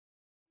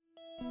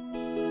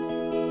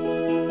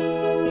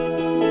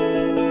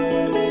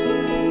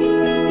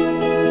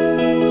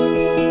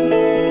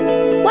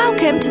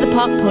to the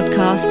Park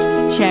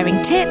Podcast, sharing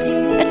tips,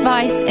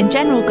 advice and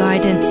general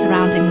guidance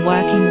surrounding the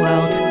working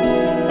world.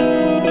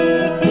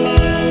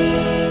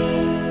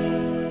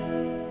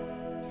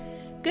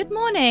 Good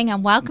morning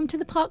and welcome to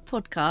the Park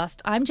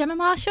Podcast. I'm Gemma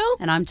Marshall.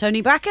 And I'm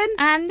Tony Bracken.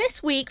 And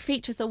this week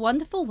features the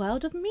wonderful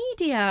world of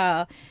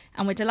media.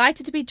 And we're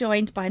delighted to be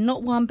joined by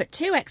not one but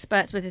two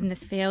experts within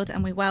this field.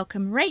 And we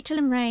welcome Rachel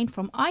and Rain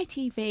from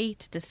ITV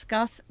to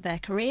discuss their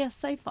career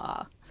so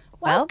far.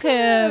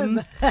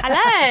 Welcome.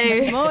 Hello.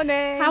 Good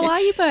morning. How are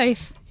you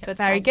both? Good,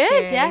 Very thank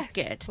good, you. yeah.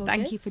 Good.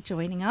 Thank you for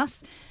joining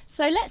us.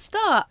 So let's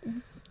start.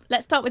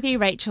 Let's start with you,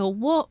 Rachel.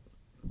 What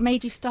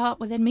made you start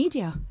within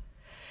media?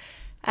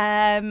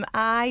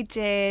 I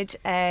did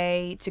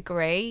a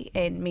degree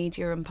in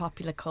media and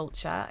popular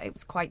culture. It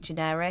was quite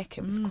generic.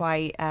 It was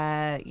quite,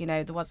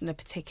 there wasn't a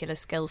particular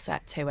skill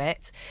set to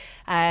it.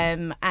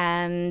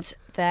 And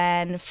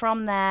then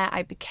from there,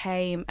 I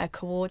became a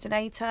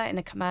coordinator in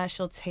a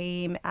commercial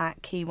team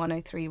at Key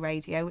 103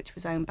 Radio, which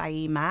was owned by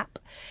EMAP.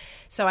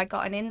 So I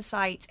got an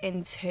insight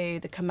into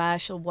the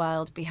commercial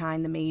world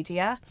behind the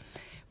media.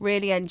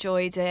 Really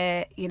enjoyed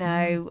it,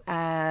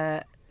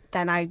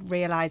 Then I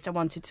realised I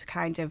wanted to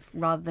kind of,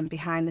 rather than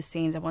behind the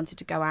scenes, I wanted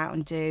to go out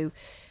and do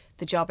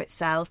the job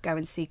itself, go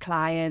and see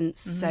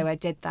clients. So I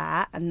did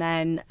that and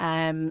then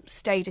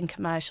stayed in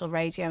commercial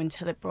radio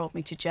until it brought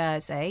me to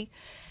Jersey.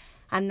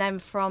 And then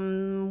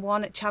from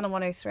Channel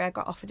 103, I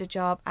got offered a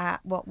job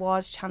at what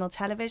was Channel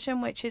Television,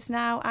 which is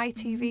now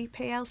ITV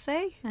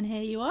PLC. And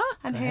here you are.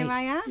 And here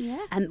I am.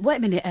 Yeah. And wait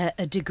a minute,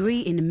 a degree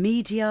in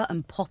media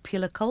and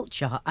popular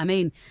culture. I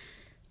mean,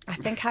 I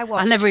think I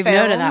watched I never even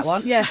heard of that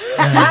one. Yeah.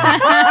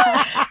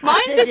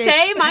 Mine's the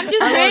same. I'm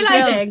just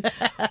realising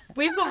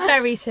we've got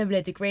very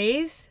similar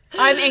degrees.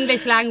 I'm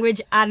English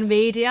language and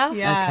media.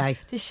 Yeah. Okay.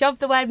 Just shove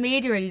the word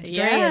media in your degree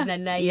and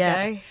then there you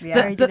go. Yeah.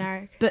 Very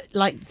generic. But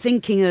like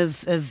thinking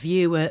of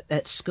you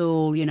at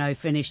school,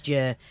 finished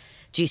your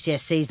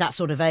GCSEs, that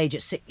sort of age,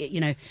 at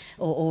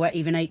or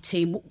even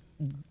 18.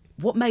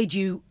 What made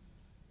you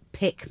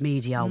pick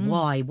media?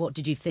 Why? What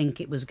did you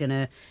think it was going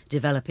to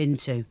develop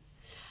into?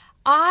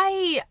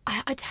 I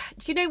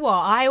do you know what?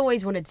 I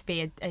always wanted to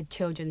be a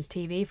children's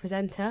TV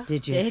presenter.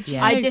 Did you? Did you?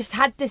 Yeah. I just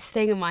had this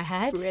thing in my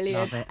head.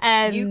 Brilliant. Love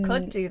it. You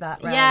could do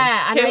that, right?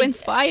 Yeah. And Who I-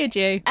 inspired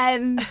you?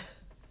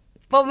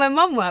 Well, my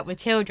mum worked with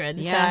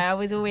children, so Yeah.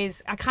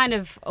 I kind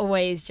of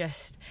always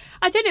just,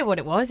 I don't know what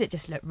it was, it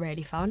just looked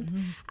really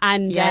fun.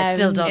 And Yeah, it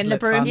still does in the look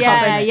broom fun. yeah,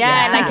 cupboard.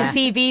 yeah, like a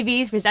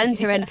CVV's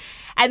presenter, and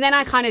then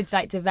I kind of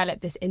like developed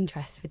this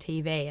interest for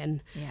TV,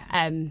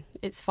 and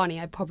it's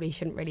funny, I probably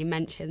shouldn't really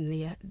mention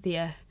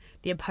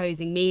the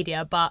opposing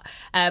media, but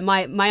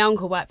my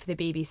uncle worked for the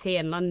BBC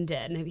in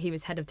London. He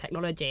was head of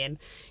technology, and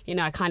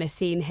I kind of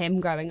seen him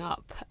growing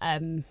up,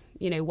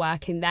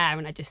 working there,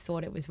 and I just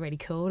thought it was really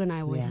cool, and I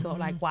always thought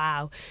like,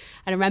 wow.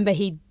 And I remember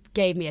he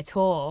gave me a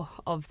tour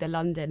of the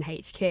London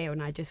HQ,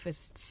 and I just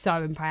was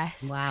so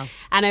impressed. Wow.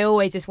 And I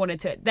always just wanted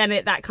to. Then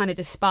that kind of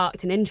just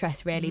sparked an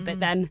interest, really. But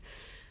then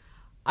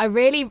I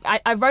wrote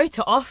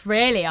it off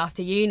really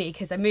after uni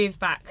because I moved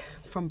back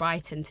from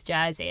Brighton to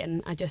Jersey,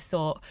 and I just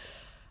thought,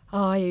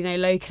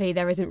 locally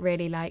there isn't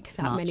really like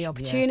that many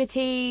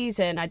opportunities,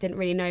 and I didn't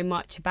really know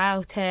much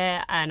about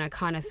it, and I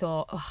kind of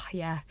thought,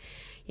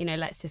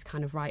 let's just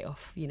kind of write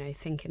off,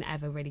 thinking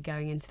ever really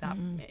going into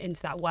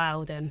that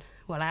world. And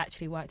well, I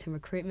actually worked in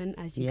recruitment,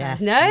 as you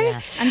guys know.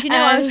 Yeah. And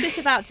I was just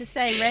about to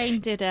say, Rain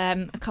did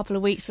a couple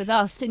of weeks with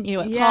us, didn't you,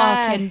 at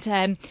Park?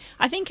 And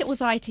I think it was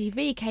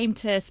ITV came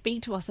to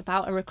speak to us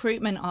about a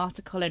recruitment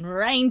article, and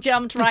Rain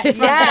jumped right in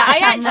front of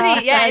that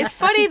camera. It's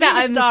funny that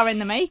I'm a star in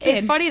the making.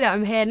 It's funny that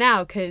I'm here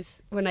now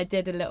because when I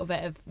did a little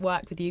bit of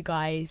work with you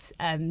guys,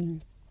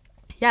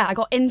 I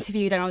got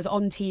interviewed and I was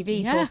on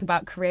TV talking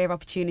about career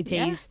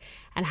opportunities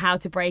and how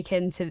to break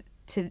into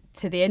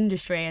the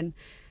industry, and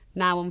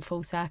now I'm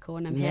full circle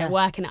and I'm here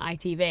working at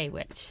ITV,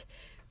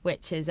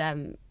 which is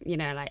I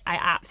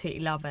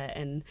absolutely love it.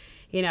 And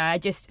I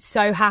just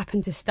so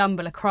happened to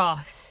stumble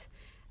across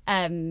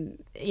I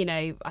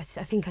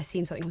think I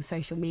seen something on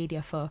social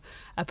media for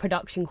a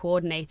production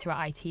coordinator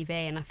at ITV,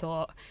 and I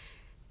thought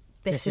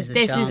this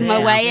is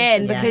my way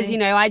in, because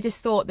I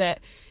just thought that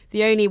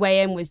the only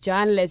way in was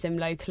journalism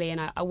locally, and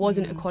I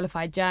wasn't a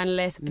qualified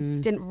journalist. I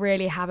didn't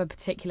really have a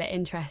particular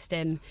interest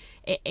in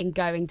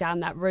going down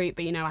that route,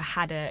 but I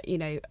had a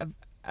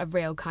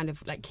real kind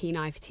of like keen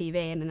eye for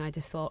TV, and then I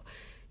just thought,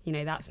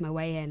 that's my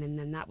way in. And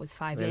then that was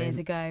 5 years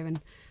ago,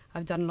 and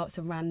I've done lots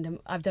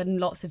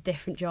of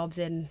different jobs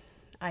in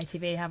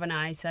ITV, haven't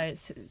I? So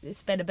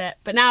it's been a bit,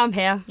 but now I'm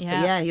here.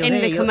 You're in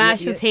here. the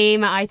commercial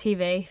team at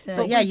ITV. So.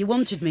 But you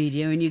wanted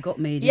media and you got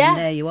media, and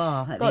there you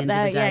are at the end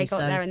of the day. Got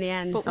there in the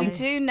end. But we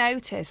do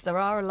notice there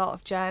are a lot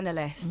of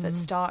journalists that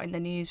start in the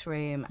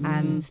newsroom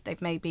and they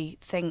maybe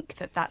think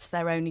that that's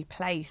their only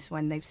place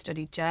when they've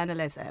studied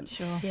journalism.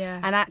 Sure. Yeah.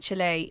 And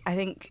actually, I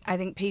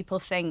think people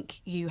think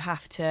you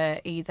have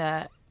to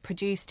either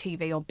produce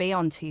TV or be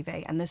on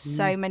TV, and there's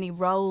so many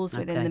roles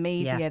within the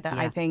media that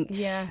I think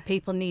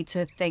people need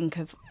to think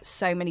of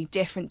so many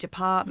different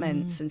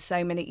departments and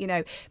so many, you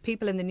know,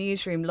 people in the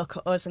newsroom look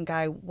at us and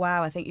go,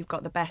 wow, I think you've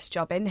got the best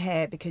job in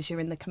here because you're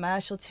in the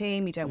commercial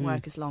team, you don't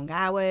work as long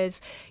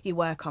hours, you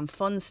work on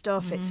fun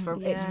stuff, it's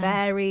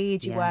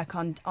varied, you work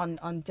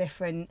on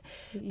different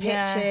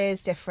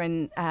pitches,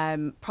 different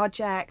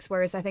projects,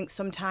 whereas I think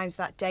sometimes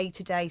that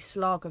day-to-day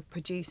slog of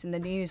producing the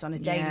news on a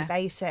daily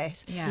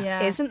basis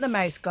isn't the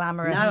most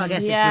glamorous. No, I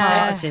guess it's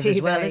repetitive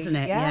as well, isn't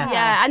it?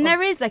 Yeah, and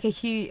there is like a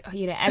huge,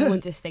 you know,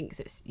 everyone just thinks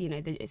it's, you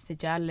know, it's the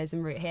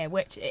journalism route here,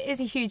 which is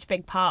a huge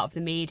big part of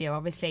the media,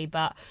 obviously,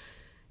 but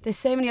there's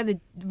so many other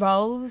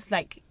roles,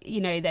 like,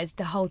 you know, there's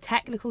the whole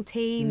technical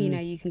team, you know,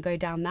 you can go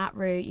down that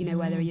route, you know,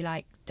 whether you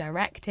like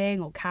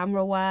directing or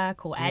camera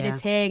work or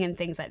editing and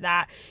things like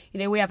that.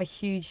 You know, we have a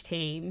huge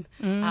team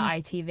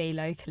at ITV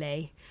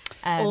locally.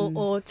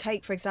 Or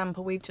take, for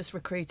example, we've just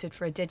recruited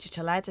for a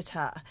digital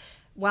editor.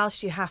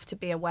 Whilst you have to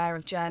be aware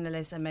of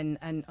journalism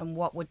and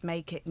what would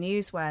make it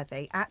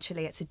newsworthy,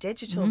 actually it's a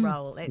digital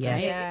role. It's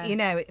you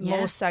know,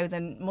 more so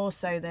than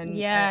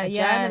a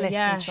journalist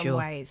in some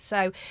ways.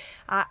 So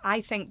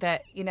I think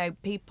that, you know,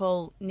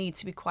 people need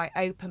to be quite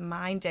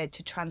open-minded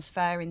to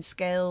transferring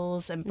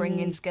skills and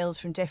bringing skills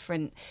from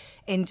different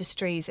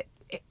industries.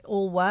 It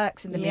all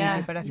works in the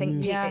media, but I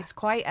think it's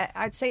quite.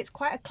 I'd say it's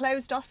quite a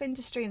closed-off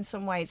industry in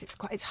some ways.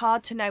 It's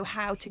hard to know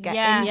how to get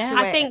into it.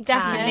 I think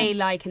definitely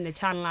like in the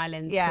Channel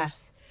Islands.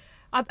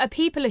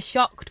 People are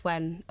shocked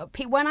when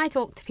I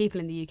talk to people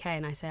in the UK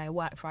and I say I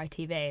work for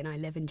ITV and I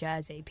live in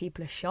Jersey.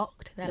 People are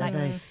shocked. They're like,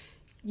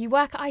 "You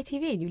work at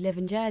ITV and you live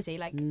in Jersey?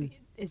 Like,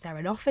 is there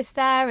an office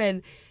there?"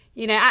 And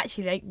you know,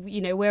 actually, like,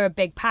 you know, we're a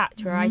big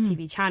patch. We're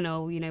ITV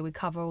channel. You know, we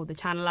cover all the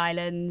Channel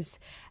Islands.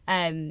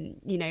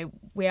 You know,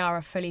 we are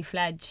a fully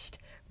fledged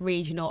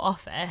regional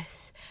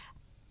office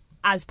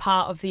as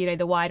part of the, you know,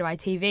 the wider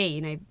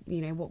ITV.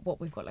 You know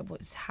what we've got, like,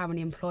 how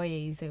many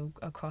employees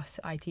across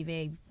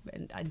ITV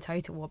in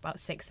total? What, about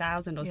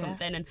 6,000 or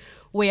something? And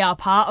we are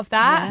part of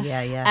that.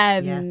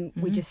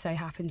 We just so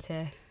happen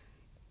to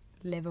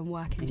live and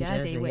work in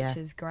Jersey, which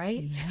is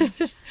great.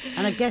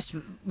 And I guess,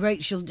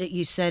 Rachel,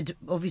 you said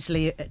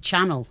obviously at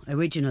Channel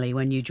originally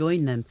when you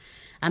joined them.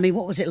 I mean,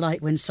 what was it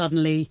like when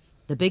suddenly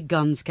the big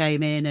guns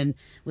came in, and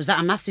was that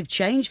a massive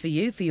change for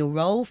you, for your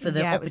role, for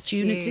the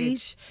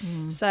opportunities?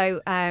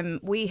 So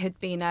we had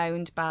been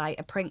owned by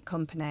a print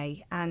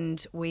company,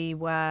 and we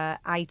were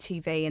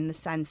ITV in the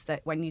sense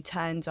that when you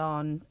turned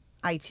on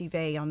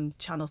ITV on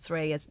Channel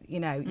 3, as you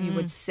know, you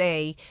would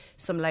see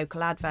some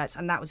local adverts,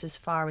 and that was as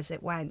far as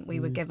it went. We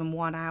were given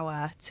 1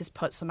 hour to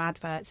put some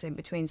adverts in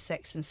between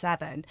 6 and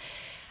 7.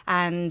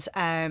 And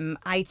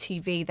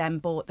ITV then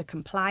bought the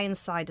compliance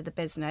side of the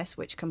business,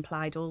 which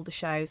complied all the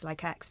shows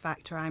like X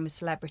Factor, I'm a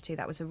Celebrity.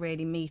 That was a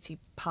really meaty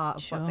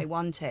part of what they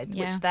wanted,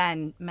 which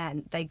then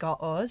meant they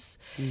got us.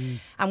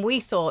 And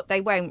we thought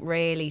they won't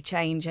really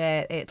change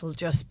it. It'll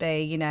just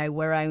be, you know,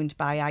 we're owned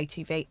by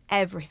ITV.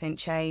 Everything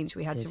changed.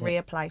 We had to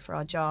reapply for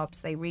our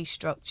jobs. They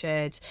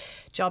restructured.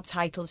 Job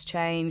titles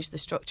changed. The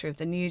structure of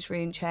the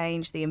newsroom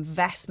changed. The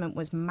investment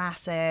was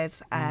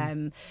massive.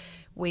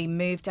 We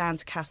moved down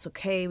to Castle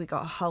Quay. We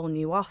got a whole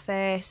new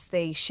office.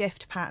 The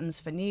shift patterns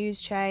for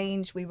news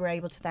changed. We were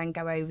able to then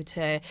go over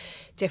to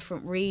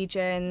different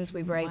regions.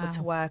 We were able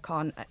to work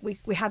on...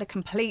 We had a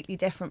completely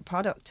different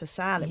product to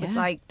sell. It was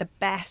like the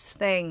best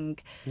thing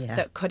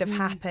that could have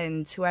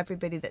happened to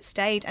everybody that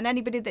stayed. And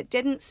anybody that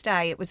didn't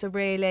stay, it was a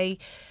really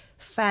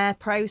fair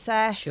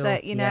process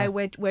that, you know,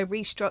 we're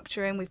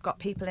restructuring. We've got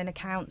people in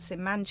accounts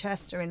in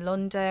Manchester, in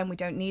London. We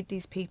don't need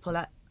these people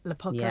at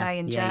Lepukale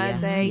in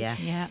Jersey.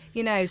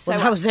 You know, so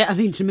that was it. I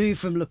mean, to move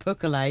from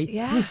Lepukale,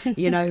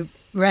 you know,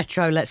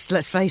 retro,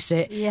 let's face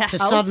it, to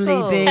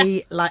suddenly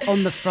be like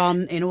on the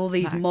front in all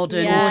these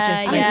modern,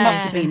 gorgeous. I mean, it must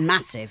have been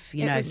massive.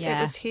 You know, it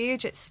was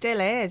huge. It still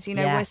is. You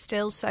know, we're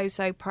still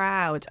so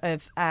proud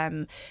of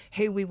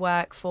who we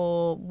work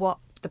for, what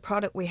the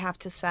product we have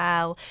to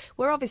sell.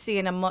 We're obviously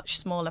in a much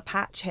smaller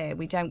patch here.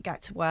 We don't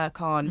get to work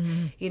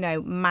on, you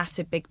know,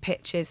 massive big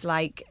pitches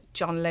like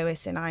John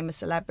Lewis in I'm a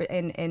Celebrity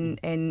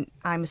in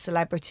I'm a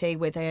Celebrity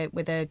with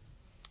the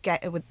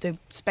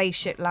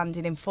spaceship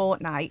landing in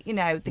Fortnite. You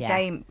know, the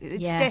game,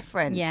 it's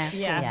different.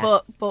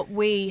 But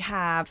we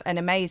have an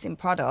amazing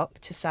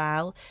product to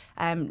sell,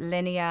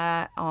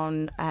 linear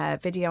on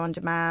video on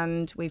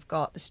demand. We've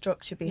got the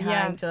structure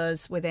behind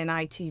us within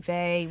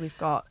ITV. We've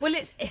got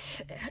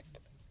it's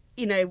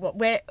you know what,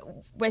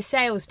 we're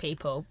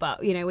salespeople,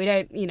 but you know we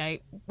don't, you know,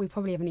 we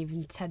probably haven't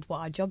even said what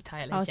our job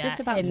title is. I was yet just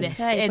about in to this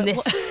say,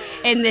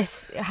 in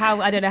this how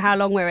I don't know how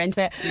long we're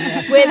into it.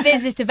 We're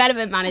business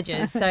development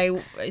managers, so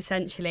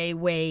essentially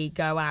we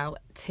go out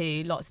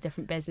to lots of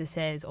different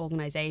businesses,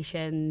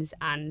 organisations,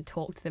 and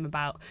talk to them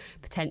about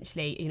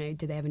potentially, you know,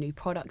 do they have a new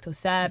product or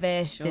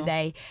service? Sure. Do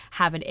they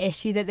have an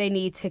issue that they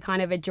need to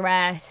kind of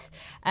address?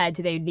 Are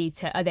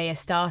they a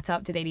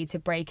startup? Do they need to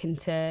break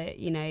into,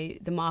 you know,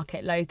 the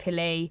market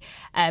locally?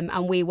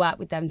 And we work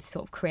with them to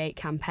sort of create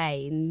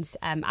campaigns,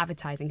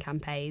 advertising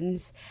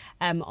campaigns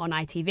on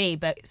ITV.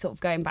 But sort of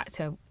going back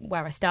to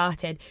where I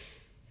started,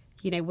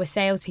 you know, we're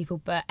salespeople,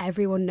 but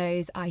everyone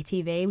knows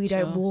ITV. We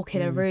don't walk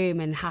in a room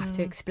and have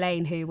to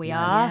explain who we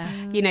are.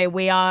 Yeah. You know,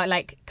 we are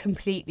like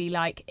completely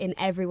like in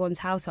everyone's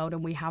household,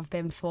 and we have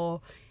been for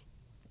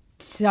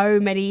so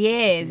many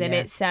years. And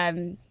it's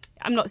I'm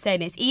not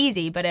saying it's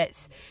easy, but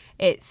it's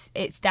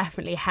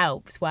definitely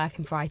helps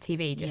working for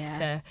ITV just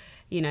to,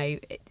 you know,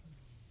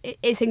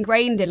 it's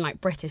ingrained in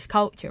like British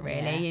culture,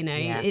 really. You know,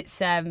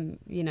 it's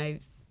you know.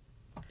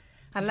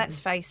 And let's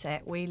face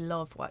it, we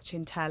love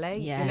watching telly.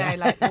 Yeah. You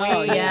know, like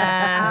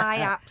yeah. I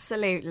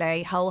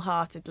absolutely,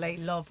 wholeheartedly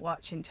love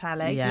watching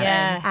telly.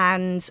 Yeah.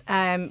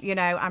 And, you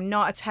know, I'm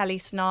not a telly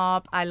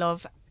snob. I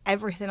love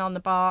everything on the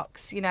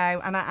box, you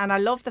know, and I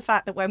love the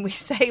fact that when we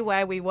say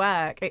where we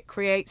work, it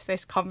creates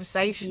this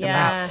conversation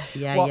about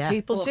what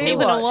people What do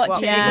people are watch, what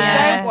watching. people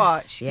don't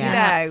watch, you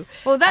know.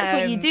 Well, that's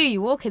what you do.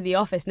 You walk in the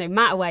office, no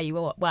matter where you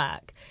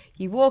work.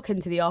 You walk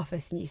into the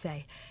office and you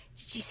say,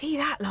 did you see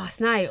that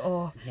last night?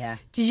 Or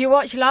did you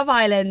watch Love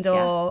Island?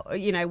 Or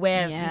you know,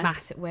 we're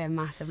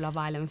massive Love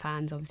Island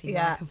fans, obviously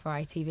working for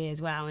ITV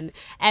as well. And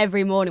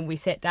every morning we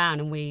sit down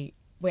and we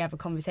have a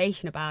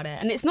conversation about it.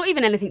 And it's not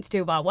even anything to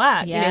do with our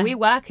work. You know, we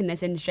work in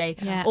this industry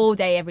all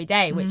day, every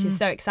day, which is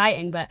so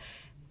exciting. But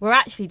we're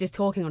actually just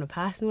talking on a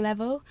personal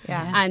level.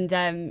 Yeah.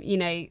 And you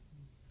know,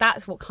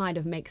 that's what kind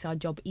of makes our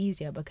job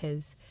easier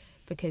because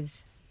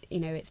you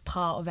know, it's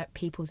part of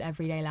people's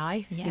everyday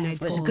lives. Yeah. You know, Well,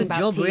 it's a talking good about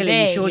job, TV.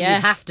 really. Sure, you'd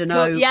have to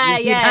know. You'd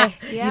have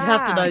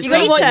to know. You've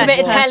got to watch a bit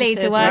of telly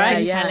to work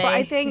in telly. But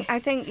I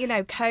think you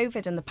know,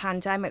 COVID and the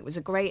pandemic was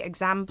a great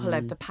example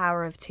of the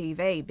power of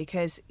TV,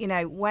 because you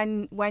know,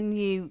 when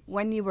you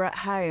were at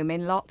home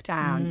in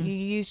lockdown, you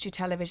used your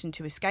television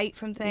to escape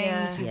from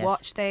things. You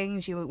watched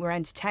things. You were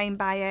entertained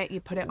by it. You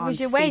put it on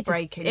to see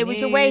breaking news. It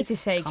was your way to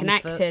stay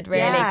connected,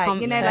 really. Yeah,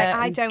 you know, like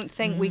I don't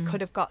think we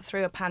could have got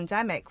through a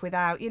pandemic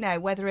without, you know,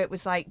 whether it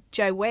was like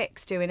Joe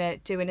Wicks doing a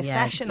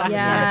session on the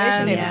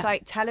television. It was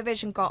like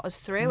television got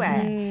us through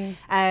it.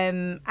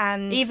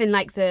 And even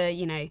like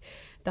the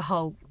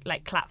whole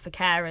like clap for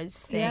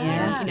carers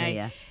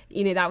thing.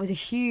 You know, that was a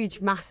huge,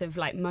 massive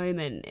like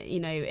moment. You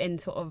know, in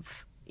sort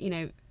of, you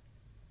know,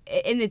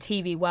 in the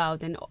TV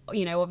world, and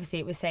you know, obviously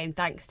it was saying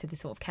thanks to the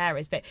sort of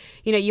carers, but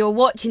you know, you're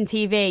watching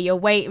TV, you're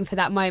waiting for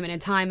that moment in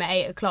time at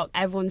 8 o'clock,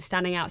 everyone's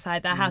standing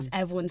outside their house,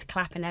 everyone's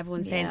clapping,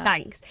 everyone's saying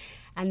thanks.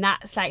 And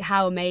that's like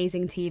how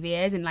amazing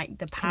TV is and like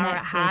the power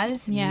it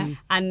has. Yeah.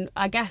 And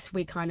I guess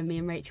we kind of, me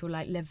and Rachel,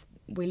 like live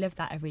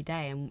that every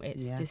day, and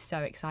it's just so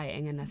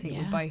exciting, and I think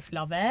we both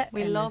love it.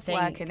 We love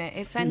working it.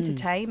 It's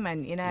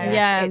entertainment, you know.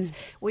 It's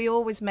we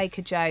always make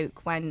a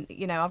joke when,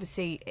 you know,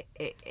 obviously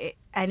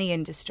any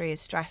industry is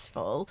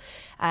stressful,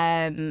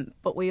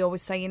 but we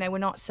always say, you know, we're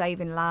not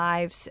saving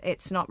lives.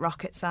 It's not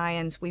rocket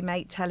science. We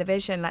make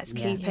television. Let's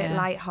keep it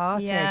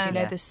lighthearted. You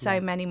know, there's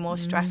so many more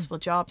stressful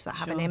jobs that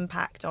have an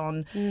impact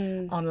on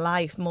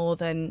life more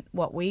than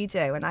what we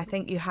do. And I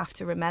think you have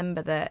to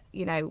remember that,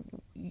 you know,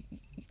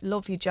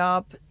 love your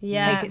job,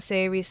 take it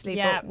seriously,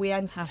 but we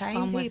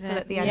entertain people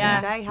at the end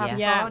of the day,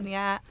 have fun,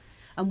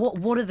 And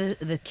what are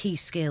the key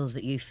skills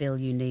that you feel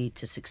you need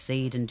to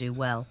succeed and do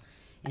well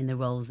in the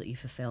roles that you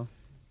fulfil?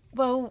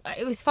 Well,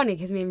 it was funny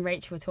because me and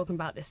Rachel were talking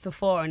about this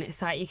before, and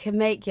it's like you can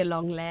make your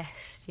long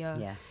list,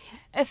 you're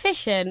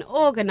efficient,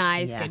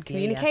 organised, good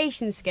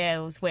communication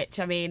skills, which,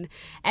 I mean,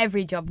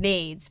 every job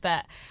needs,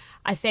 but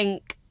I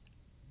think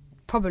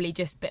probably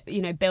just,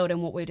 you know,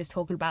 building what we were just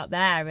talking about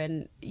there,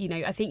 and, you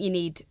know, I think you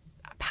need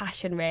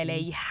passion, really.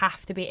 You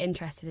have to be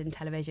interested in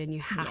television,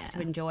 you have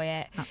to enjoy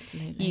it,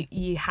 absolutely.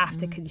 You have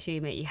to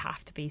consume it, you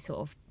have to be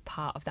sort of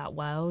part of that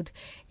world.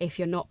 If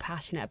you're not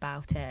passionate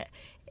about it,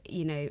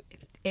 you know,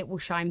 it will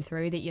shine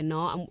through that you're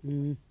not.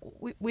 And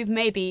we've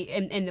maybe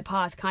in the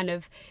past kind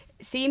of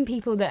seen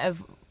people that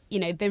have, you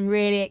know, been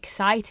really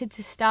excited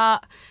to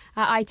start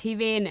at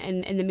ITV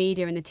and in the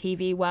media and the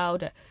TV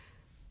world,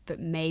 but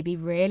maybe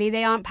really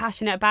they aren't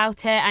passionate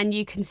about it, and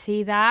you can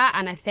see that.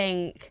 And I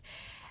think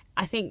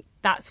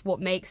that's what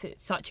makes it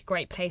such a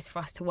great place for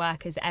us to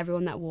work, is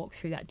everyone that walks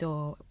through that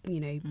door, you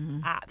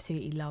know,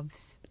 absolutely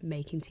loves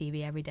making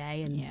TV every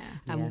day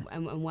and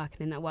working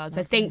in that world.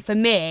 So I think for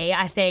me,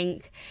 I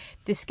think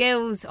the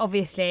skills,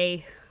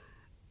 obviously,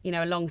 you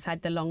know,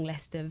 alongside the long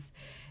list of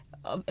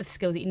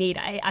skills that you need,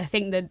 I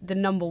think the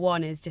number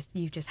one is just,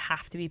 you just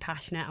have to be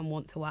passionate and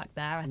want to work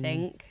there, I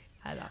think.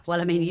 Well,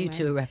 I mean, you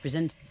two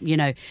represent, you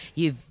know,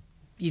 you've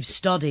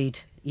studied,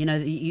 you know,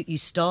 you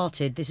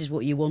started, this is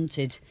what you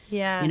wanted,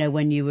 you know,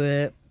 when you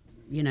were,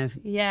 you know,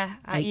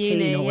 18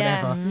 uni, or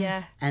whatever.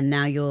 Yeah. And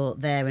now you're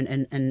there,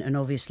 and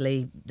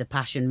obviously the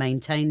passion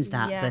maintains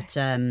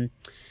that.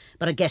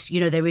 but I guess,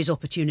 there is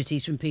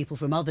opportunities from people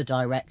from other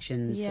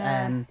directions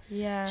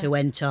to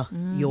enter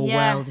your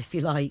world, if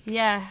you like.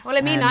 Yeah. Well,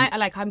 I mean,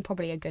 I'm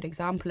probably a good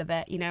example of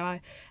it.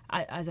 I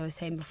as I was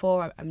saying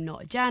before, I'm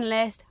not a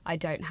journalist. I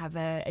don't have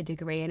a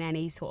degree in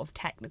any sort of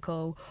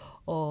technical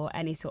or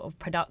any sort of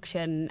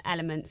production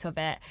elements of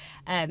it.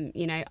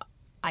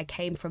 I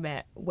came from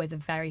it with a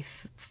very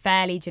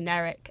fairly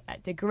generic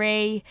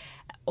degree,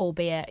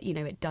 albeit,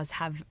 it does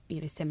have,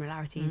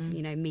 similarities,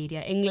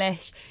 media,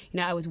 English.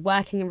 I was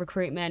working in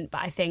recruitment,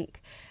 but I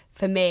think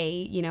for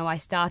me, I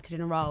started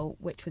in a role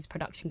which was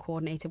production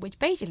coordinator, which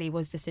basically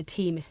was just a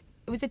team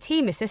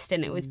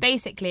assistant. It was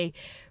basically,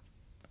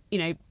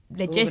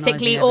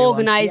 logistically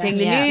organising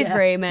the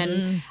newsroom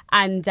and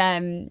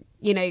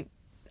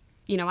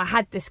I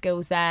had the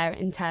skills there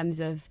in terms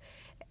of,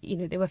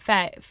 they were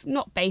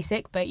not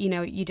basic, but,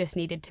 you just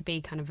needed to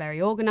be kind of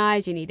very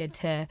organised. You needed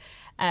to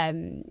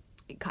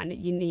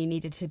you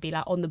needed to be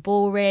like on the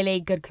ball, really,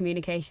 good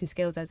communication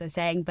skills, as I was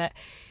saying. But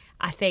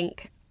I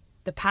think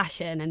the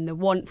passion and the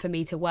want for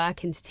me to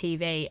work into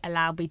TV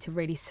allowed me to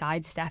really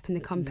sidestep in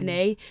the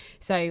company.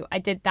 So I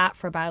did that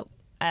for about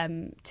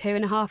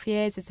 2.5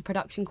 years as a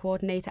production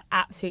coordinator.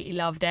 Absolutely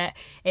loved it.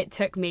 It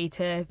took me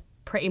to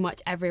pretty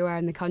much everywhere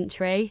in the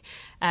country,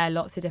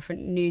 lots of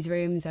different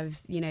newsrooms. I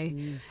was,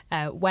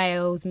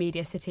 Wales,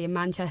 Media City in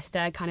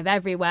Manchester, kind of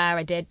everywhere.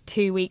 I did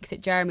 2 weeks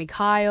at Jeremy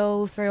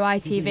Kyle through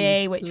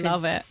ITV, which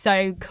was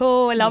so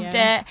cool. I loved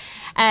it.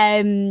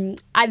 And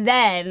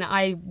then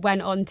I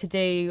went on to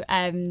do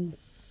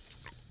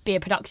be a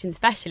production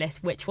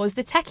specialist, which was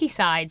the techie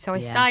side. So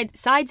I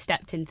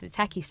sidestepped into the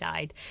techie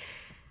side,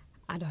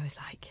 and I was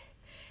like,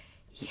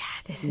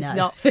 this is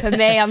not for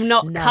me. I'm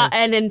not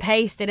cutting and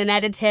pasting and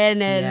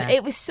editing, and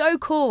it was so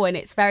cool, and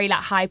it's very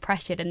like high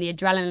pressured, and the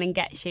adrenaline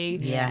gets you.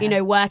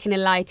 Working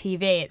in live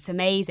TV, it's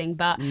amazing,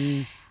 but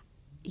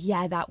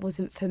that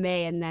wasn't for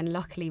me. And then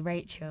luckily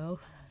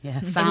Rachel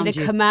found in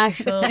the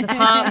commercial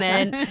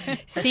department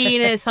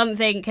seen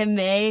something in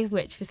me,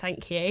 which was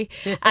thank you,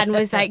 and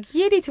was like,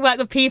 you need to work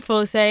with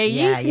people, so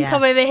you can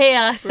come over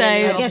here. So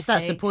I guess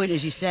that's the point,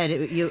 as you said,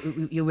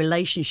 you're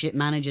relationship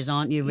managers,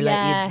 aren't you?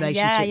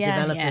 Relationship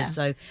developers.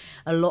 So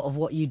a lot of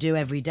what you do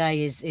every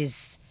day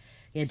is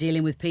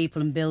dealing with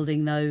people and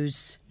building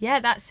those.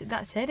 That's it.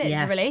 It's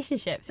the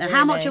relationships. And really.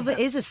 How much of it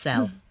is a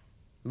sell,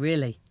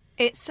 really?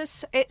 It's a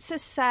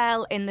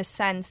sell in the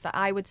sense that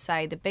I would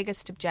say the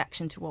biggest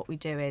objection to what we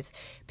do is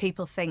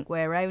people think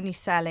we're only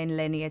selling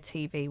linear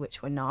TV,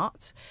 which we're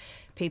not.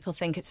 People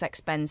think it's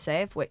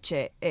expensive, which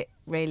it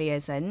really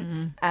isn't.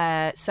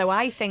 So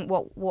I think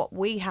what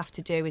we have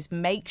to do is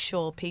make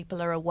sure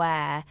people are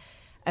aware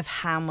of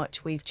how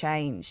much we've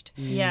changed.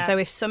 So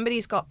if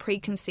somebody's got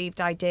preconceived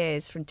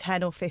ideas from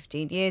 10 or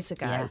 15 years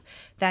ago,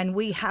 then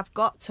we have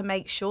got to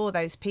make sure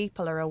those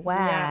people are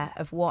aware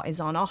of what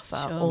is on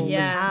offer all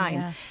the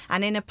time.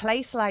 And in a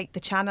place like the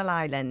Channel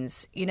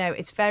Islands,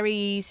 it's very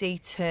easy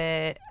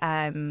to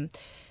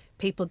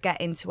people get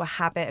into a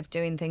habit of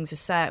doing things a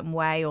certain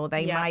way, or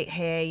they might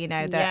hear,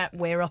 that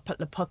we're up at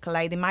Le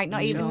Puckalee. They might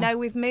not even know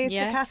we've moved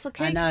to Castle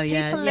Quay.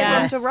 People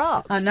live under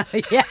rocks. I know,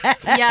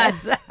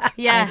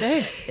 I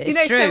do.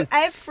 It's true. So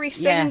every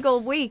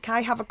single week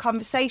I have a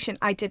conversation.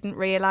 I didn't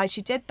realise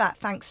you did that.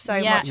 Thanks so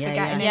much for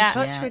getting in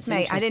touch with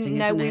me. I didn't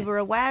know we were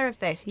aware of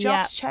this.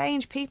 Jobs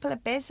change. People are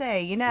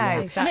busy, And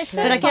it's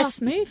so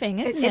fast moving,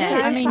 isn't it?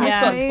 So you've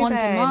got on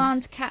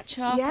demand, catch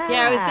up.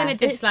 I was going to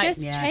just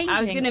changing. I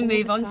was going to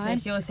move on to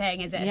this. You're saying,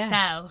 is it a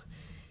sell?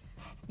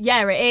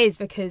 Yeah, it is,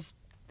 because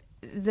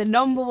the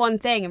number one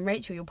thing, and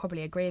Rachel, you'll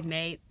probably agree with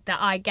me, that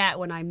I get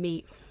when I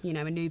meet,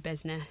 a new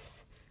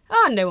business.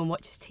 No one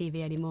watches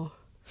TV anymore.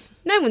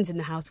 No one's in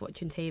the house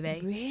watching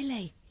TV.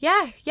 Really?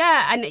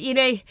 Yeah. And,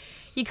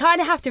 you kind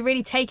of have to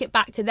really take it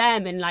back to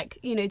them and,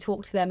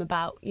 talk to them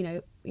about,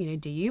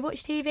 do you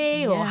watch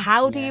TV? Or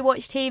how do you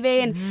watch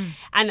TV?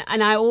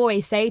 And I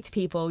always say to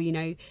people,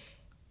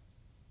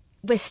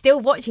 we're still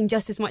watching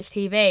just as much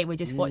TV. We're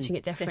just watching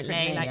it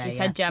differently. Like you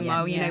said,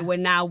 Gemma, we're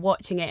now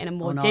watching it in a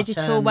more on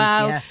digital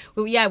world.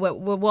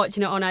 We're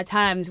watching it on our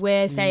terms.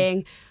 We're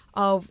saying,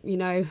 I've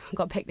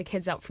got to pick the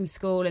kids up from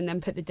school and then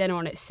put the dinner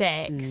on at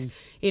 6.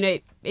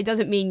 It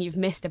doesn't mean you've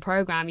missed a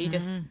programme.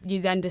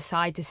 You then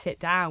decide to sit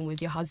down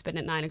with your husband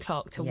at 9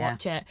 o'clock to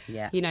watch it,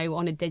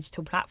 on a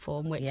digital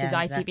platform, which is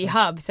ITV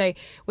Hub. So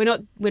we're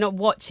not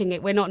watching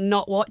it. We're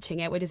not watching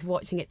it. We're just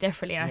watching it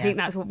differently. And I think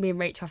that's what me and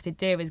Rachel have to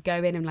do, is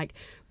go in and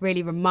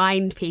really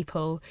remind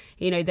people,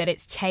 that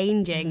it's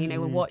changing.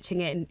 We're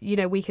watching it,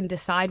 and we can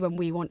decide when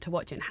we want to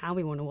watch it and how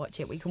we want to watch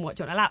it. We can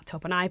watch it on a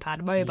laptop, an iPad,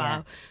 a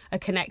mobile, a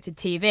connected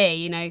TV.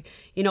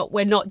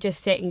 We're not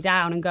just sitting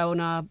down and go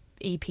on our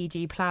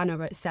EPG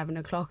planner at 7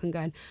 o'clock and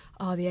going,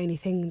 the only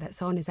thing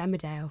that's on is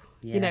Emmerdale.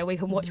 We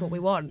can watch what we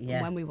want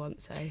and when we want.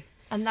 So,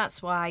 and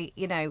that's why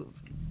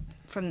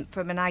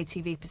from an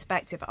ITV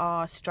perspective,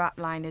 our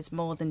strapline is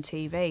more than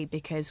TV,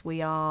 because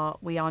we are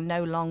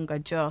no longer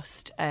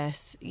just a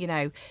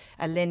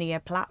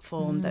linear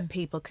platform that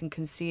people can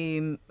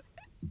consume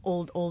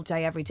all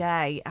day, every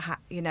day.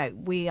 You know,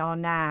 we are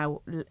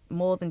now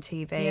more than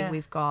TV. Yeah.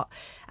 We've got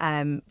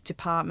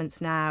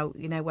departments now,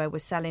 you know, where we're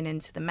selling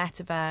into the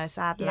metaverse,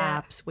 ad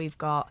labs. We've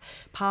got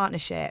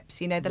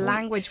partnerships. You know, the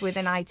language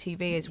within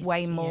ITV is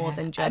way more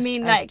than just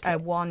a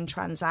one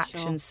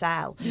transaction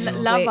sell.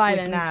 Love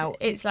Island. Now,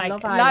 it's like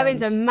Love Love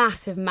Island's a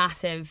Island.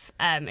 massive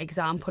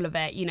example of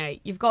it. You know,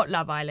 you've got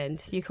Love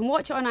Island. You can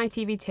watch it on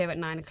ITV2 at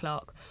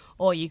 9:00,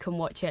 or you can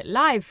watch it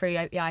live through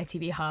the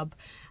ITV hub.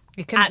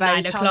 You can at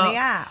vote 9:00, on the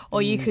app.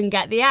 or you can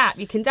get the app.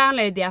 You can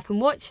download the app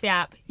and watch the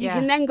app. You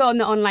can then go on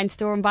the online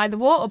store and buy the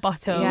water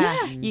bottle.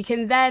 Yeah. You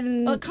can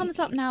then. Well, it comes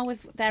up now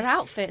with their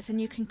outfits, and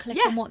you can click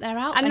on what their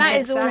outfit. And that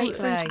is all, straight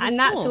through to the and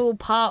that's store. all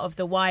part of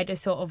the wider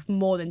sort of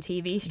more than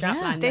TV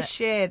strapline. This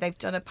year they've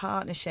done a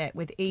partnership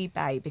with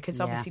eBay, because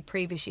obviously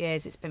previous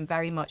years it's been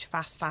very much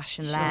fast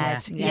fashion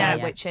led,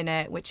 which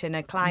in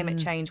a climate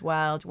change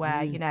world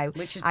where you know,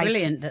 which is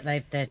brilliant that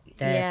they're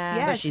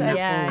pushing that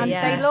forward. and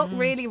they look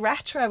really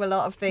retro, a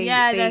lot of the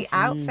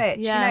outfits,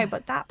 you know,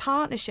 but that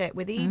partnership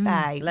with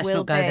eBay Let's will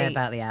not go be... there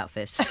about the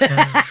outfits.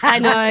 I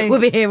know. We'll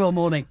be here all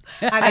morning.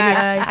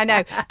 I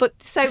know.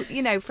 But so,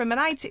 you know, from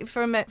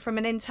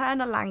an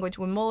internal language,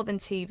 we're more than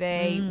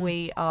TV.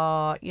 We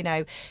are, you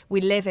know,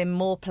 we live in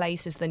more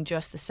places than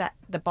just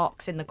the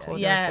box in the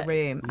corner of the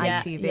room.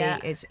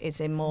 ITV is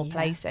in more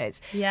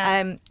places.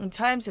 In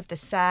terms of the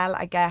sell,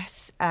 I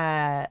guess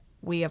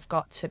we have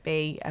got to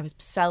be a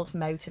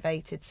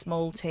self-motivated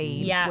small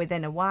team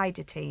within a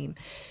wider team.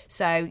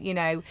 So, you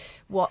know,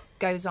 what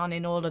goes on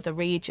in all of the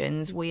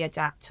regions, we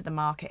adapt to the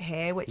market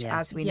here, which,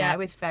 as we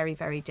know, is very,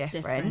 very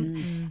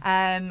different.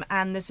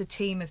 And there's a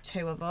team of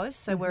 2 of us,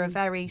 so we're a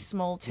very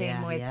small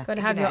team with... Got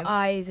to have your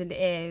eyes and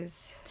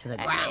ears to the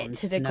ground.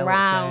 To the know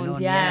ground, what's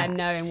going on,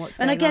 knowing what's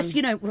going on. And I guess,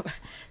 you know,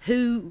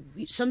 who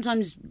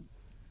sometimes...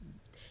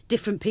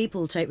 different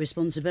people take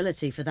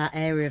responsibility for that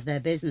area of their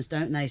business,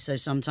 don't they? So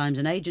sometimes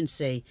an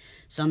agency,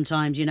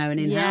 sometimes, you know, an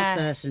in-house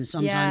person,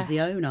 sometimes the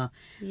owner.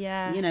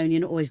 Yeah. You know, and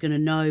you're not always going to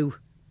know.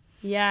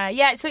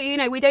 Yeah. So, you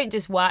know, we don't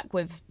just work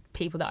with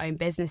people that own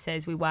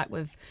businesses. We work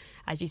with,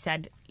 as you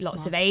said,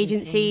 lots of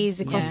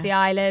agencies across the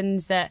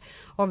islands that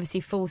obviously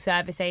full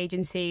service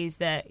agencies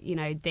that, you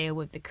know, deal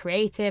with the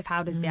creative.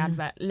 How does the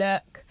advert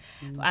look?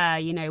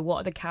 You know, what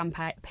are the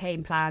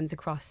campaign plans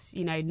across,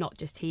 you know, not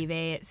just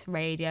TV, it's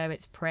radio,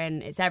 it's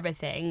print, it's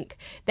everything.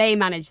 They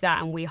manage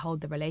that and we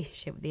hold the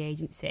relationship with the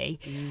agency.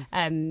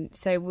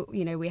 So,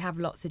 you know, we have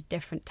lots of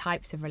different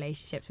types of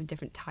relationships with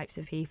different types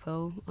of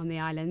people on the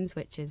islands,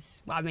 which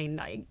is, I mean,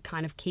 it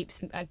kind of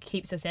keeps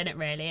us in it,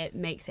 really. It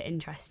makes it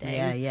interesting.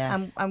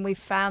 Yeah. And we've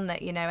found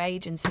that, you know,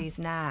 agencies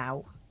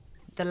now,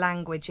 the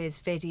language is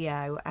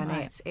video and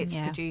it's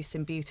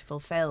producing beautiful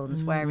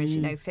films, whereas,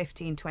 you know,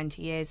 15,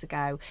 20 years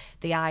ago,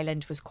 the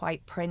island was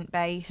quite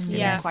print-based,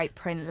 it was quite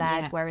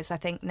print-led, whereas I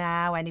think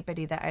now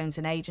anybody that owns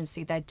an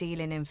agency, they're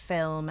dealing in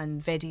film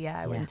and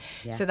video. And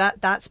so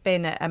that's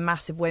been a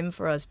massive win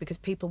for us, because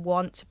people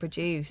want to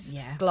produce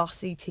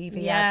glossy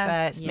TV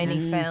adverts,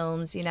 mini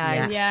films, you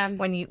know.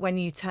 When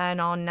you turn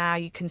on now,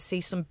 you can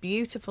see some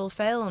beautiful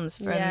films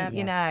from,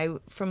 you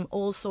know, from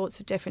all sorts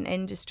of different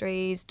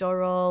industries,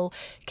 Durrell,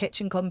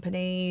 kitchen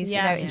companies,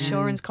 you know,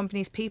 insurance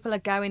companies. People are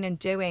going and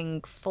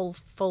doing full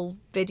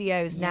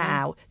videos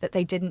now that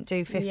they didn't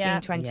do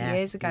 15, 20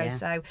 years ago.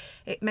 So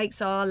it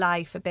makes our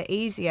life a bit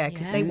easier,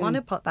 because they want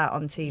to put that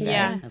on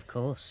TV. Of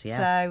course,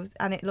 So,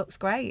 and it looks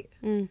great.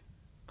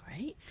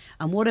 Great.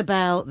 And what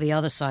about the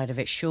other side of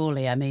it,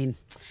 surely? I mean,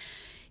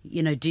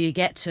 you know, do you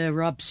get to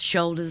rub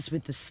shoulders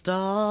with the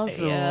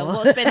stars? Yeah, or...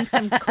 what's been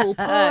some cool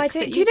perks?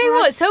 Do you know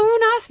what? Someone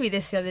asked me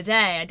this the other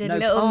day. I did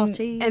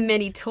parties? a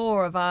mini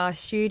tour of our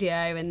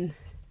studio, and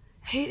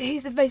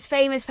who's the most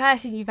famous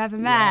person you've ever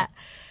met?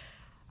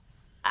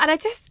 And I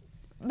just,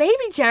 maybe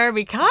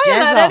Jeremy Kyle,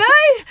 I don't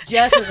know.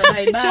 Jess is the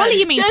main man. Surely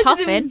you mean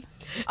Puffin?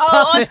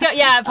 Oh, Oscar,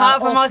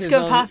 apart from Oscar's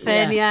Oscar on,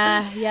 Puffin,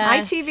 yeah.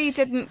 ITV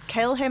didn't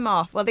kill him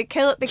off. Well, they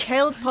killed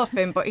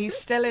Puffin, but he's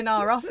still in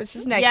our office,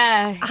 isn't he?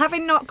 Yeah.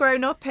 Having not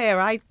grown up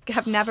here, I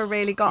have never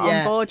really got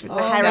on board with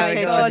the Oscar,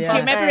 heritage. God, of Do you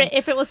remember Puffin.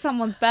 if it was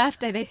someone's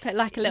birthday, they'd put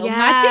like a little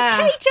magic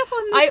cage up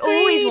on the I screen?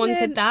 always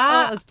wanted that.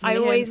 Oh, it was I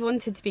brilliant. always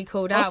wanted to be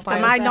called out by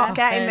Am I not Oscar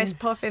getting Puffin. this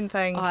Puffin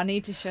thing? Oh, I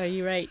need to show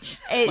you, Rach.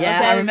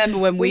 I remember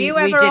when Were we you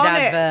did ever on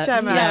it,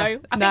 adverts. Gemma? No,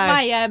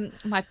 I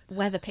think my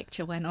weather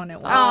picture went on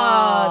it once.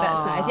 Oh,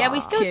 that's nice. Yeah,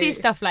 we still do cute.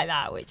 stuff like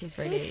that, which is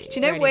really. Do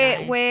you know, really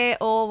nice. we're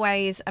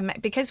always,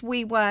 because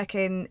we work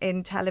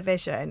in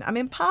television. I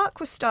mean, Park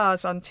was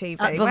stars on TV,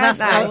 Well, weren't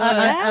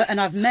they?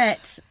 and I've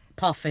met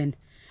Puffin.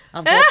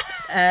 I've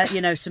got, you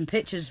know, some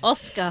pictures.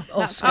 Oscar.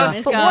 Oscar.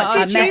 But what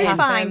I did met you him.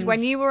 find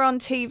when you were on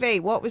TV?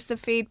 What was the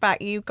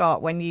feedback you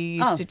got when you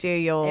used to do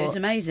your... It was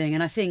amazing,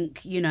 and I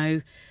think, you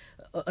know,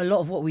 a lot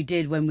of what we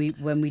did when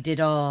we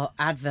did our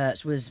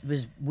adverts was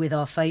with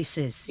our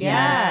faces. you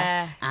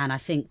know. And I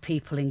think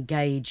people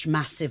engage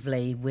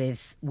massively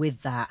with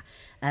that.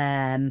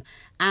 And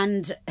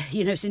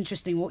you know, it's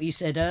interesting what you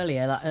said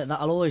earlier that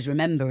I'll always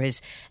remember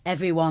is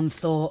everyone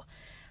thought,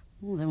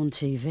 oh, they're on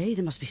TV,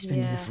 they must be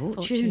spending a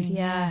fortune.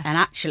 Yeah. And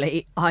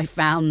actually, I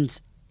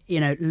found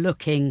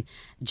looking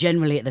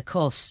generally at the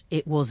costs,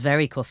 it was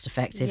very cost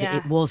effective. Yeah.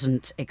 It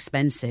wasn't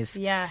expensive.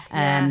 Yeah.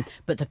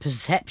 But the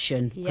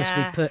perception, because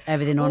we Yeah. put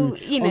everything on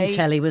Well,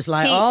 telly, was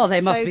like,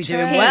 they must so be true.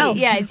 doing well.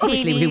 Yeah,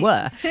 Obviously, we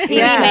were.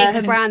 TV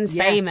makes brands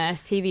Yeah.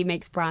 famous. TV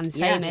makes brands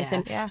Yeah. famous,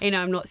 and Yeah.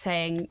 I'm not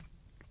saying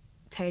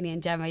Tony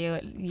and Gemma,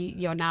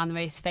 you're now the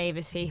most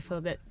famous people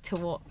that to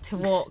walk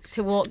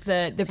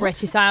the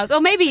British Isles,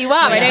 or maybe you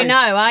are. I don't know.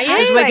 Are you?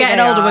 As Say we're getting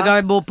they older, are. we're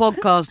going more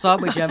podcasts,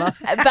 aren't we, Gemma?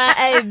 But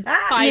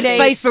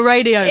Face for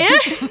radio.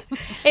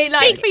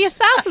 Speak for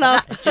yourself,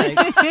 love.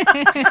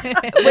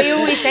 we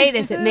always say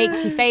this. It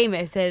makes you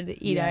famous, and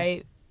you know.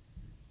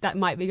 That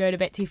might be going a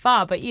bit too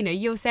far, but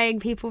you're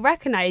saying people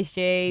recognised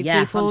you.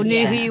 Yeah, people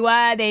knew who 100%. you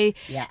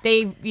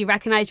were. You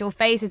recognised your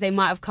faces. They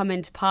might have come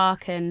into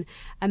Park and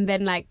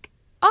been like,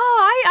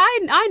 "Oh,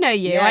 I know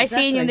you. Yeah, I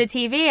seen you in the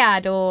TV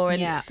ad."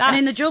 And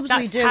in the jobs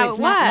we do, how it's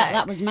it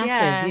that was works.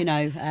 massive.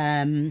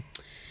 Yeah.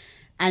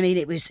 I mean,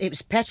 it was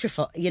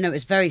petrifying. It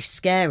was very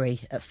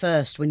scary at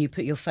first when you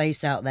put your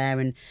face out there,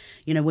 and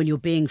when you're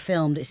being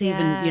filmed. It's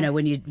Yeah. even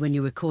when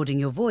you're recording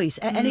your voice,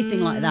 anything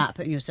like that.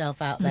 Putting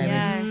yourself out there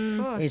Yeah,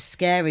 of course. is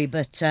scary.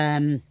 But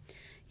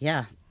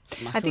yeah.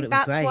 I think it was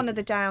that's great. one of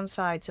the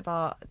downsides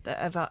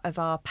of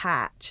our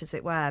patch, as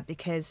it were,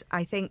 because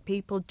I think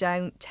people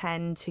don't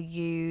tend to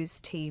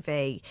use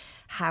TV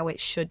how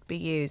it should be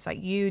used.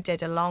 Like, you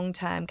did a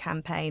long-term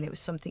campaign. It was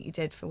something you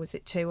did for, was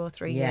it 2 or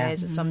 3 Yeah.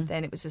 years or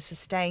something? It was a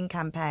sustained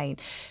campaign.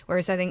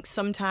 Whereas I think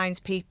sometimes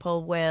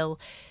people will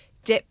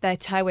dip their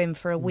toe in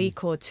for a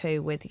week or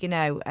two with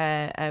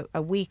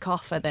a week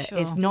offer that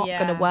is not Yeah.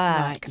 going to work.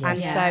 Right,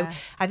 And yeah. so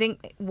I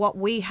think what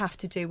we have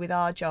to do with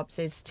our jobs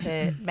is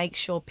to make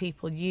sure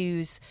people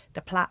use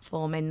the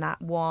platform in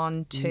that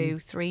 1, 2,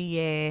 3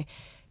 year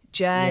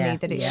journey Yeah.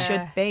 that it Yeah.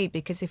 should be.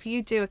 Because if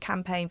you do a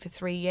campaign for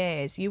 3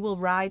 years, you will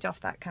ride off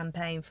that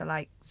campaign for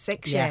like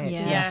 6 Yeah.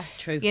 years. Yeah.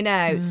 True.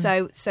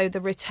 So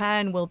the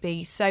return will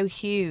be so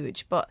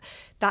huge, but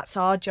that's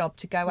our job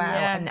to go out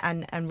Yeah.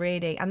 and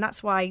really, and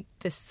that's why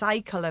the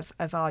cycle of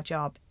our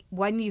job,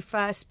 when you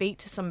first speak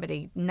to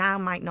somebody, now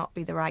might not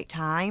be the right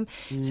time.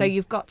 So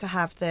you've got to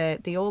have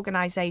the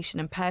organisation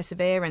and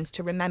perseverance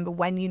to remember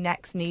when you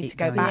next need Keep to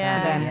go going. back Yeah.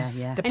 to them.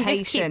 Yeah. The And patience.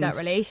 just keep that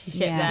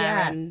relationship Yeah. there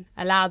Yeah. and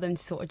allow them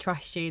to sort of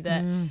trust you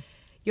that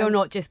you're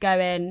not just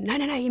going, no,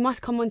 you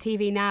must come on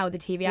TV now, the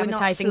TV We're not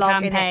advertising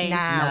flogging campaign. it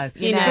now.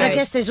 No. You know, But I it's-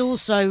 guess there's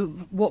also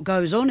what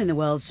goes on in the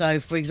world. So,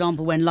 for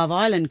example, when Love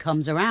Island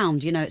comes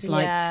around, it's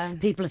like Yeah.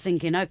 people are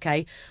thinking,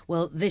 okay,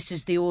 well, this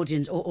is the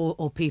audience,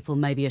 or people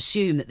maybe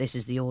assume that this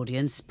is the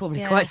audience.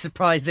 Probably Yeah. quite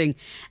surprising,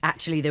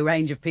 actually, the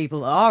range of people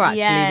that are actually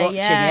Yeah, watching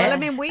yeah. it. Well, I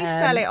mean, we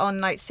sell it on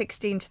like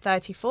 16 to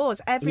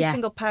 34s. Every Yeah.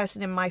 single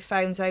person in my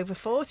phone's over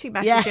 40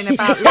 Yeah. messaging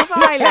about Love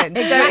Island.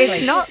 Exactly. So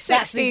it's not That's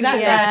 16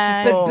 exactly to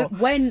Yeah. 34. But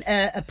when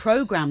a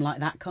programme like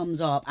that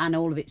comes up and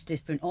all of its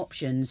different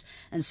options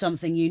and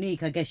something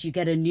unique, I guess you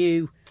get a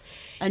new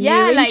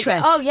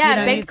interest.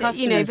 big, new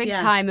customers, big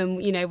yeah. time, and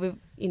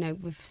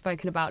we've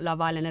spoken about Love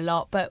Island a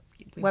lot, but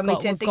when we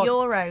did the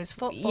Euros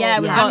football. Yeah,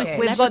 we've got package.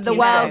 we've got the Celebrities World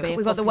gotta be a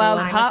we've got the popular World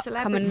one. I'm a Cup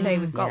celebrity. coming.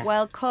 We've got Yeah.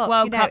 World Cup.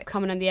 World Cup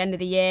coming at the end of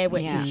the year,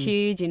 which Yeah. is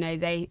huge.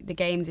 The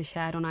games are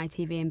shared on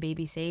ITV and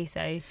BBC.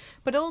 So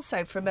But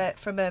also from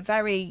a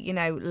very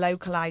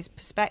localized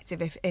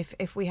perspective,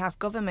 if we have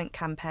government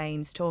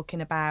campaigns talking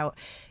about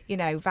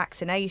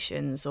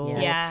vaccinations or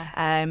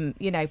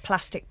Yeah.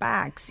 plastic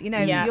bags,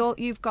 Yeah.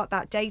 you've got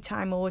that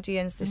daytime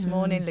audience this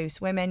morning,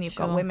 Loose Women. You've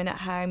got Sure. women at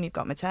home. You've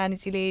got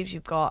maternity leaves.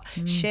 You've got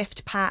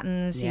shift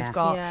patterns. Yeah. You've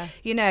got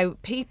Yeah.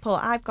 people.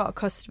 I've got a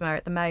customer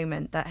at the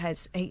moment that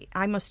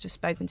I must have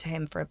spoken to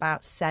him for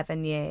about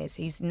 7 years.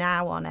 He's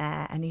now on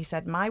air, and he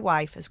said my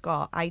wife has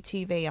got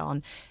ITV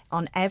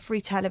on every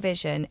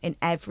television in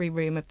every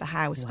room of the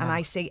house, and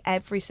I see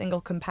every single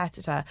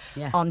competitor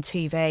Yeah. on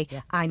TV.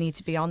 Yeah. I need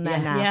to be on there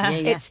Yeah. now. Yeah.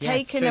 It's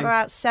taken true.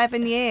 about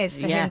 7 years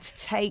for Yeah. him to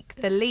take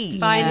the lead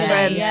Finally,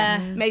 from yeah.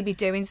 maybe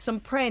doing some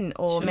print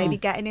or Sure. maybe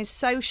getting his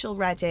social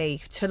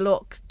ready to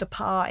look the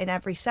part in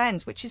every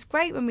sense, which is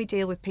great when we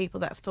deal with people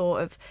that have thought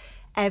of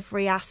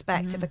every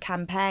aspect of a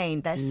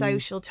campaign. Their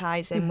social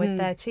ties in with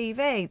their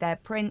TV, their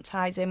print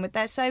ties in with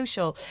their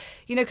social,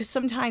 because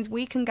sometimes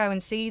we can go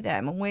and see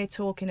them and we're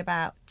talking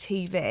about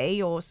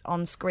TV or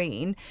on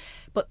screen,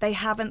 but they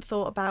haven't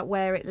thought about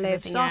where it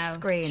lives Everything off else.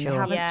 screen. Sure. They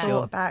haven't Yeah. thought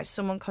Sure. about if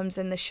someone comes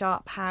in the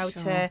shop, how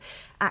to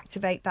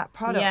activate that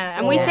product. Yeah,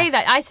 and or- we say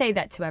that. I say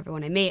that to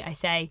everyone I meet. I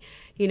say,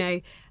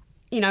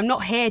 I'm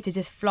not here to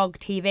just flog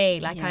TV.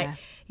 Like Yeah.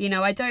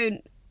 I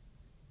don't.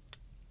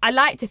 I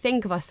like to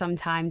think of us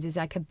sometimes as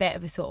like a bit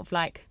of a sort of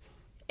like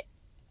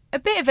a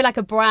bit of like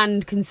a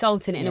brand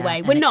consultant in a Yeah, way.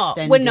 an We're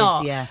extended,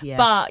 not. yeah.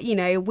 But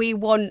we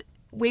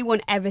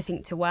want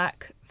everything to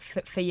work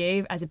for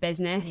you as a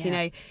business.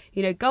 Yeah.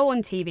 Go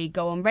on TV,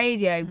 go on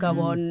radio, go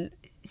on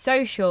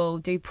social,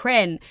 do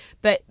print,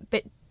 but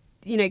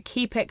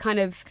keep it kind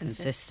of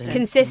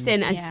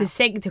consistent and Yeah.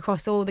 succinct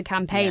across all the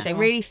campaigns. Yeah. I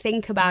really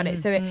think about it.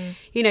 So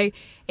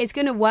it's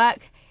going to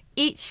work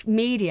each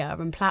media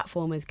and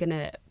platform is going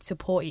to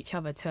support each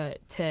other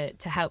to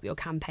help your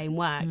campaign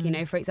work. You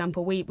know, for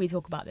example, we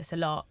talk about this a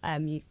lot.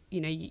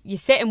 You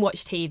sit and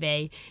watch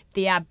TV,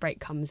 the ad break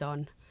comes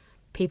on.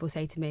 People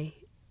say to me,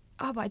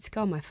 "Oh, but I just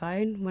go on my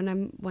phone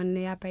when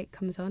the ad break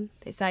comes on."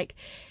 It's like,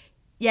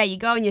 yeah, you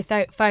go on your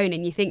phone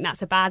and you think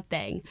that's a bad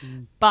thing,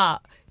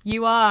 but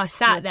you are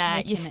sat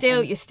there.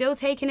 You're still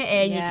taking it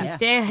in. Yeah. You can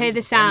still hear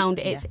the sound.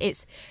 It's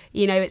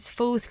it's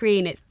full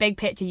screen. It's big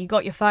picture. You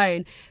got your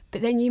phone,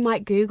 but then you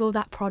miit Google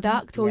that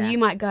product, or you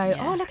might go,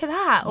 "Oh, look at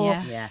that,"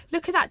 or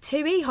 "Look at that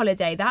 2E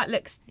holiday. That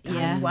looks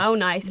well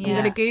nice. I'm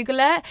going to Google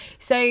it."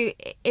 So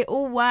it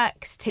all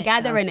works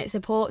together and it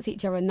supports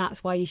each other, and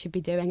that's why you should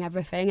be doing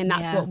everything. And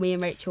that's what me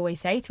and Rachel always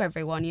say to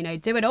everyone. You know,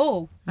 do it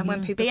all. And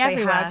when people say,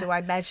 everywhere. "How do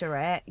I measure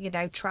it?" You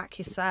know, track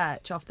your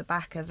search off the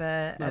back of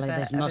a.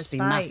 There must be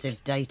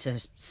massive data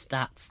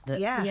stats that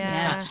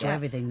attach to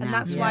everything now. And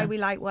that's why we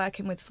like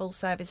working with full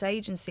service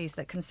agencies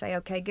that can say,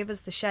 "Okay, give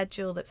us the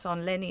schedule that's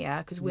on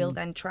linear, because we'll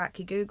then track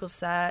your Google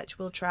search,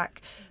 we'll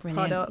track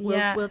product,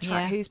 we'll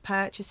track who's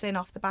purchasing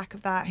off the back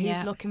of that,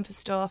 who's looking for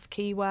stuff,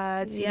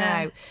 keywords, you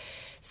know."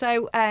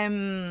 So,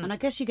 and I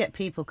guess you get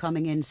people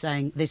coming in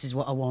saying, "This is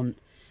what I want,"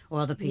 or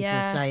other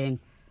people saying,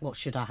 "What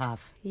should I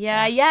have?"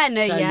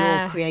 So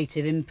your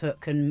creative input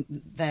can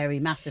vary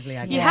massively,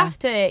 I guess. You have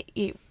to.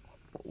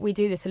 We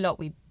do this a lot.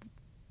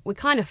 We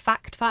kind of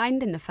fact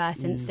find in the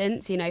first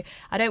instance. You know,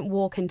 I don't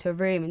walk into a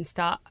room and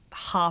start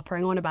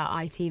harping on about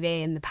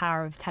ITV and the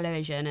power of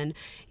television, and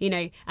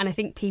and I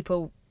think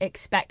people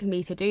expect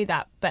me to do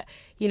that. But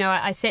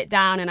I sit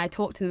down and I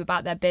talk to them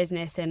about their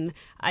business, and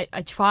I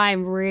try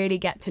and really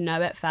get to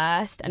know it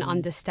first and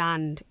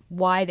understand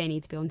why they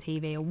need to be on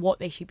TV or what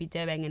they should be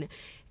doing.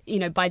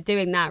 And by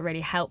doing that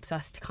really helps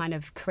us to kind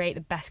of create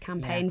the best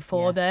campaign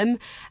for them.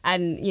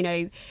 And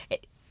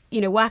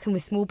working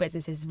with small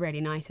businesses is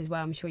really nice as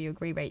well. I'm sure you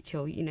agree,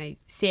 Rachel.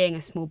 Seeing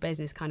a small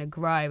business kind of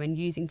grow and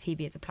using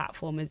TV as a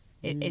platform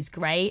is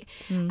great.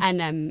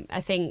 And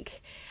I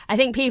think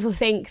people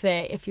think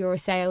that if you're a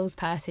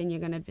salesperson, you're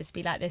going to just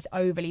be like this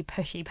overly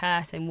pushy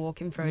person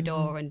walking through a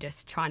door and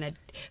just trying to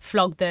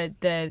flog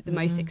the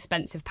most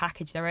expensive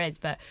package there is.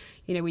 But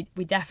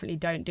we definitely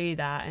don't do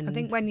that. And I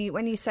think when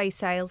you say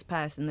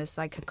salesperson, there's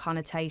like a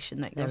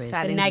connotation that you're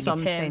selling negative,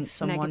 something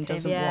someone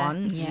doesn't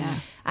want. Yeah.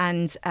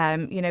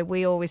 And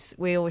we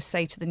always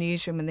say to the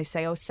newsroom when they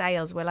say, "Oh,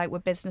 sales," we're like, "We're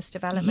business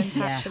development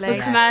actually."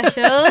 We're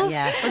commercial.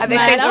 And they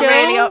think we're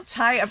really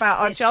uptight about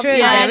our job. True.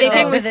 Yeah, they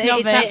think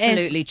it's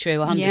absolutely true.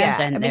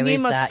 100%. I mean, you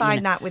must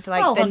find that with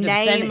like the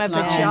name of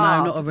a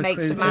job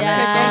makes a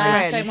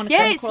massive difference.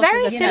 It's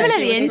very similar.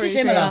 The It's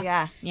industry.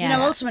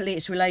 similar. Ultimately,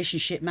 it's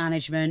relationship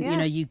management.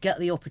 You get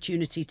the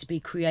opportunity to be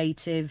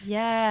creative.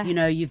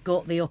 You've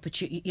got the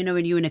opportunity.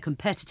 When you're in a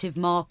competitive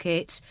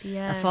market,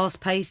 a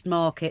fast-paced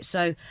market.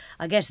 So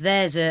I guess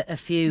there's a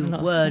few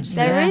words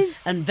There there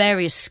is. and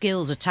various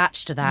skills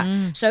attached to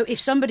that. So if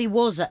somebody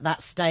was at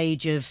that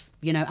stage of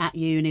at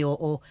uni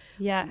or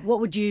what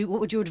would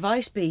your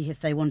advice be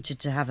if they wanted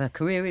to have a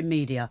career in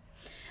media?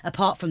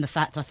 Apart from the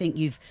fact, I think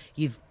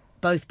you've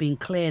both been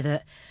clear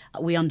that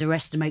we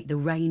underestimate the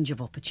range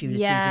of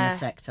opportunities in the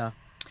sector.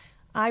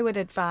 I would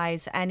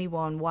advise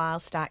anyone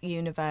whilst at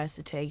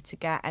university to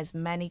get as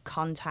many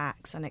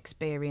contacts and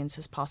experience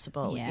as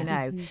possible.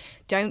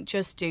 Don't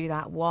just do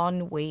that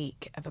 1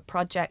 week of a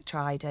Project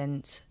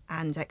Trident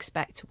and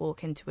expect to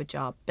walk into a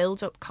job.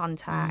 Build up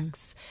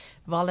contacts,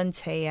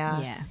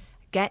 volunteer.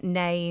 Get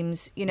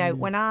names.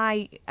 When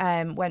I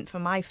went for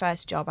my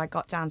first job, I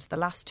got down to the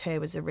last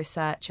 2 as a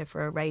researcher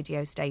for a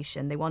radio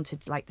station. They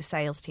wanted like the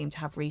sales team to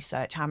have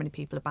research. How many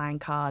people are buying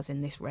cars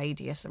in this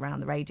radius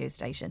around the radio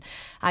station?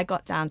 I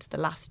got down to the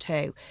last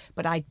 2,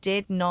 but I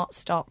did not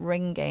stop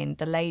ringing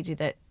the lady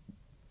that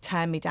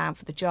turned me down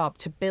for the job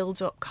to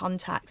build up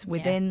contacts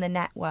within the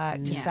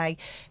network to say,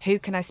 who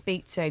can I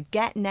speak to?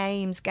 Get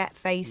names, get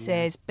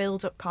faces,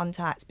 build up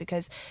contacts,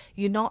 because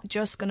you're not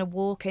just going to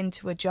walk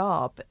into a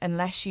job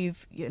unless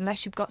you've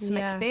got some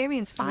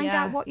experience. Find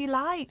out what you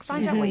like.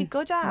 Find out what you're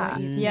good at.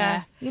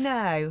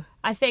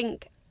 I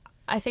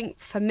think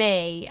for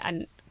me,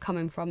 and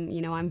coming from,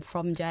 I'm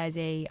from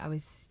Jersey. I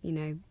was,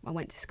 I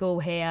went to school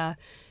here,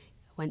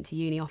 went to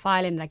uni off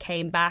island. I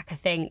came back. I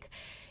think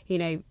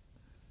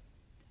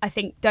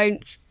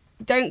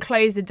don't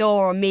close the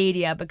door on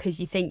media because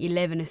you think you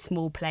live in a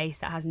small place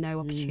that has no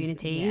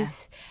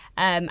opportunities.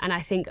 And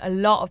I think a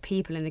lot of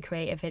people in the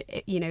creative,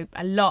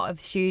 a lot of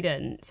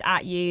students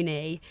at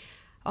uni,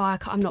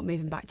 I'm not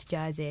moving back to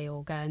Jersey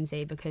or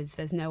Guernsey because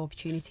there's no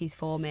opportunities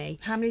for me.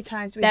 How many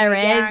times we there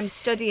hear, is. I'm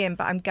studying,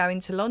 but I'm going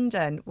to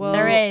London. Well,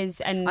 there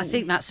is. And I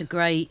think that's a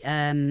great,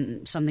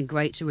 something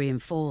great to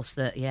reinforce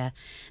that,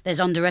 there's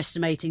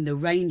underestimating the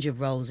range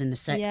of roles in the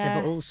sector,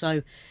 but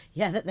also,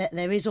 that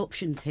there is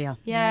options here.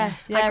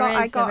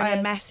 I got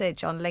a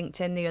message on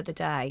LinkedIn the other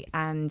day,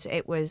 and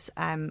it was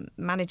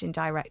managing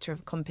director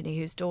of a company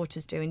whose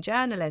daughter's doing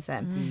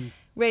journalism.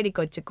 really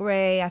good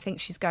degree. I think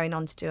she's going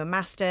on to do a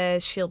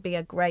master's. She'll be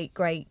a great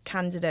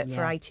candidate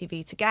for Yeah.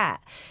 ITV to get.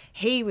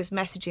 He was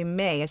messaging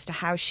me as to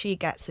how she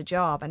gets a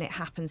job, and it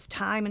happens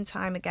time and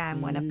time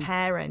again when a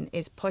parent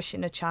is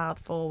pushing a child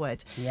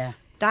forward. Yeah.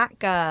 That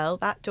girl,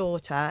 that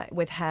daughter,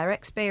 with her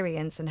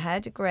experience and her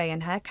degree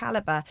and her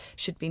calibre,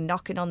 should be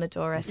knocking on the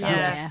door herself.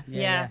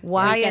 Yeah.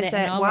 Why We get is it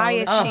in it? our Why,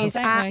 roles if as well, she's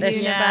don't at we?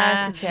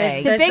 university, It's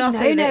a There's big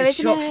nothing no-no, that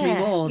isn't shocks me it?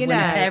 more You when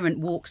a know. parent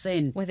walks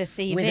in With a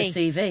CV. with a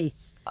CV.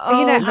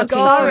 you know, I'm looking for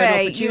an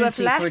sorry, you have opportunity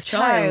for a left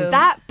child. home.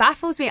 That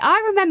baffles me.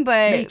 I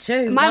remember Me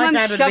too. My My mum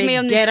dad would shoved be, me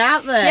on this. "Get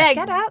out there." Yeah,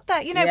 Get out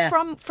there, you know, Yeah.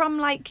 from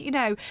like, you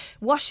know,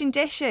 washing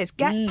dishes,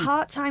 get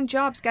part-time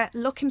jobs, get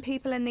looking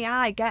people in the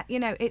eye, get, you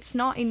know, it's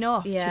not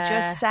enough to Yeah.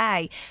 just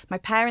say, my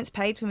parents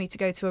paid for me to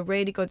go to a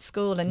really good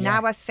school and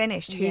now I've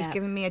finished, who's Yeah.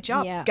 giving me a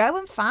job? Yeah. Go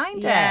and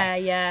find Yeah,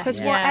 it. yeah, Because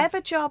yeah.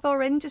 whatever job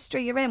or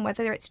industry you're in,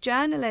 whether it's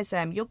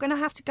journalism, you're going to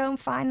have to go and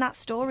find that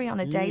story on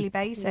a daily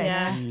basis.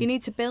 Yeah. You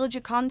need to build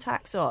your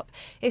contacts up.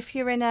 If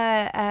you're in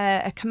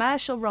a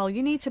commercial role,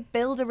 you need to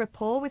build a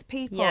rapport with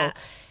people. Yeah.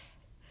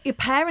 Your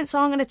parents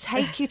aren't going to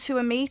take you to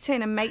a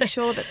meeting and make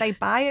sure that they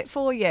buy it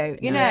for you,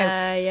 you know.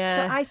 Yeah.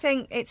 So I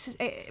think it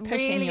Pushing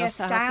really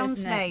yourself, astounds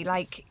isn't it? me.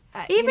 Like,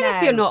 even you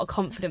if you're know, not a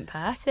confident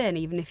person,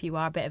 even if you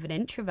are a bit of an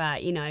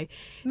introvert, you know,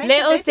 Make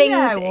little a things,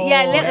 video or-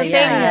 yeah, little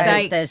Yeah.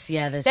 things like there's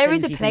there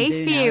is things a you can place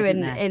do for now, you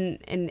isn't there?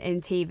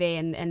 in TV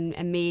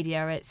and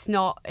media. It's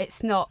not.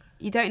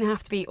 You don't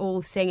have to be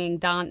all singing,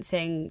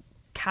 dancing,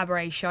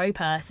 cabaret show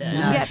person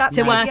Yeah, that's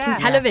to right, work yeah.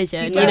 in television.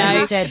 You You don't know, have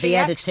you to said be the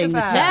editing, the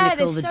extrovert. yeah, technical,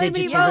 there's the so many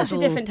digital. roles there's for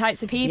all- different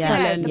types of people.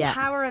 Yeah. The And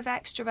power of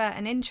extrovert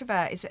and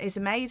introvert is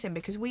amazing,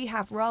 because we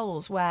have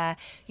roles where,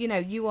 you know,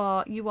 you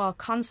are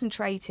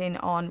concentrating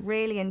on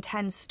really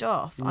intense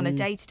stuff on a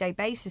day-to-day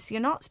basis. You're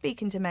not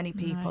speaking to many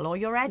people, or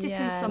you're editing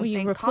Yeah. Or something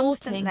you're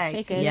reporting constantly.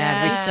 figures.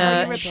 Yeah, Or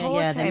research. you're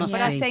reporting, there must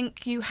but I be.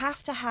 think you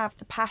have to have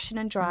the passion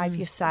and drive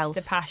yourself.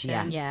 it's the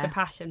passion. Yeah. It's the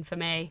passion for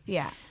me,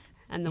 Yeah.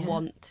 and the Yeah.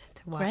 want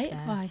to work Great there.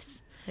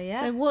 advice. So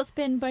yeah. So what's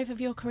been both of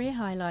your career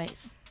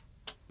highlights?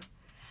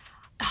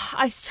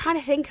 I was trying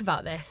to think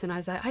about this, and I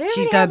was like, I don't. She's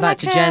really going have back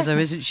to like a- Jezza,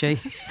 isn't she?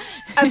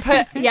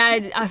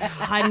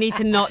 I need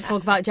to not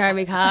talk about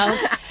Jeremy Kyle.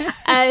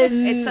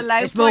 It's a low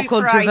It's more point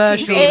for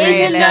controversial ITV, It is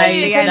these a really.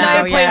 days, it's The a end now, low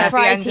of- point yeah. for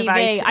the end of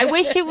ITV. I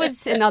wish it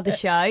was another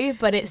show,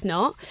 but it's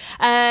not.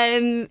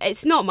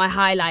 It's not my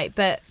highlight,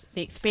 but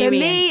The for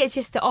experience. me, it's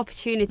just the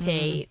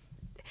opportunity.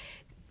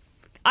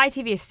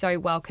 ITV is so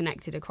well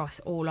connected across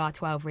all our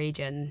 12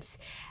 regions,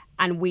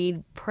 and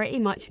we pretty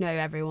much know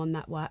everyone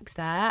that works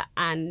there,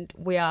 and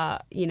we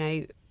are,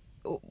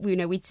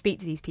 we'd speak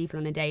to these people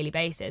on a daily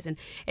basis, and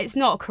it's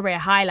not a career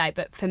highlight,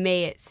 but for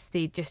me it's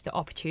the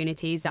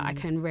opportunities that I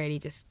can really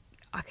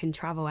I can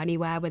travel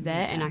anywhere with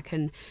it, and I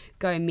can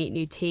go and meet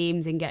new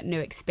teams and get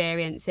new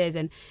experiences,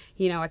 and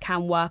I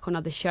can work on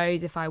other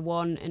shows if I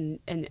want,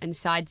 and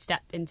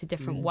sidestep into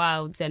different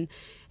worlds, and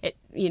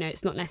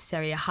it's not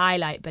necessarily a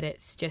highlight, but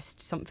it's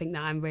just something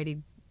that I'm really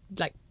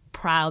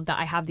proud that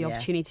I have the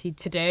opportunity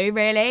to do,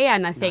 really,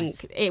 and I think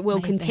it will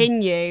Amazing.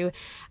 continue,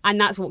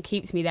 and that's what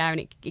keeps me there, and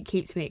it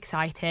keeps me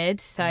excited.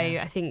 So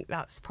I think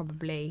that's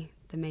probably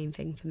the main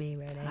thing for me,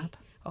 really.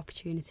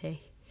 Opportunity.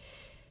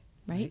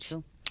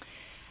 Rachel.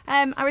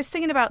 I was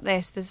thinking about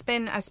this. There's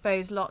been, I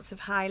suppose, lots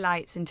of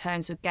highlights in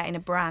terms of getting a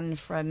brand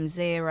from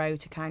zero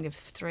to kind of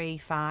 3,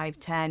 5,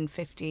 10,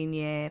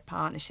 15-year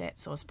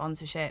partnerships or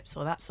sponsorships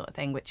or that sort of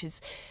thing, which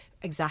is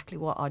exactly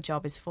what our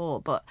job is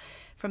for. But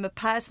from a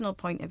personal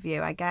point of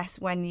view, I guess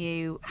when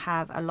you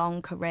have a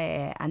long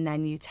career and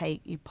then you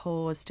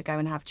pause to go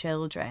and have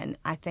children,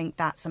 I think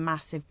that's a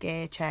massive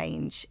gear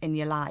change in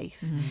your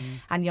life,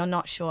 and you're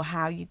not sure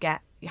how you're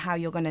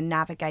going to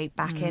navigate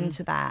back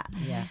into that.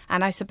 Yeah.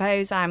 And I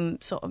suppose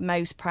I'm sort of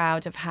most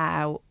proud of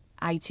how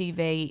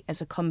ITV as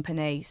a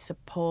company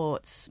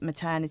supports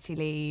maternity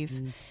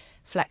leave,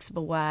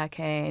 flexible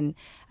working,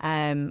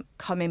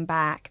 coming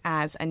back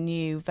as a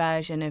new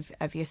version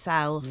of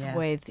yourself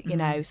with,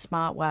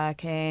 smart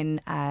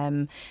working,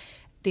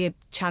 the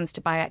chance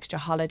to buy extra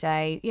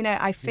holiday.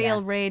 I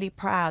feel really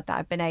proud that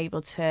I've been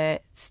able to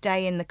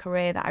stay in the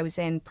career that I was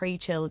in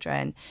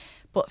pre-children,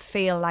 but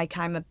feel like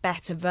I'm a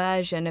better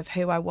version of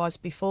who I was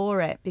before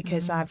it,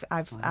 because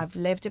I've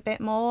lived a bit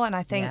more, and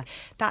I think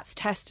that's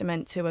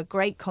testament to a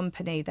great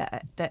company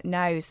that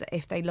knows that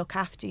if they look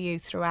after you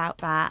throughout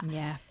that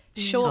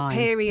short Time.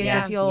 period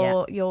Yeah.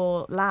 of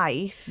your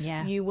life,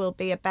 you will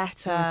be a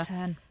better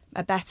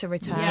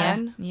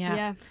return.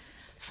 Yeah.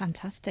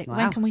 Fantastic. Wow.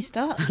 When can we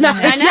start?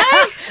 I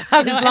know.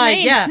 I was what I like,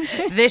 mean? yeah,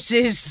 this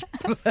is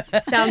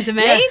Sounds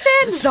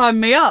amazing. sign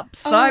me up,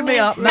 sign me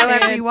up. Know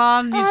brilliant.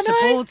 everyone, you're I know.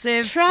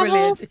 supportive, Travel.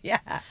 brilliant. Yeah.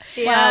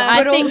 Well,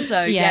 I But think-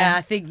 also, yeah.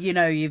 I think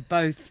you've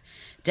both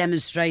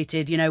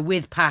demonstrated,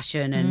 with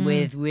passion and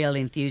with real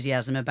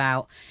enthusiasm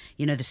about,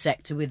 the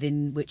sector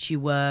within which you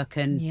work,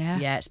 and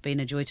it's been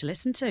a joy to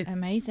listen to.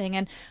 Amazing.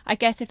 And I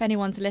guess if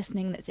anyone's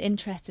listening that's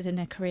interested in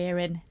a career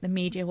in the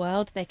media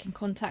world, they can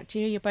contact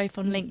you. You're both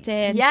on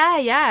LinkedIn. Yeah.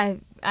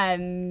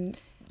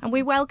 And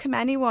we welcome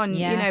anyone,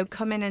 Yeah. you know,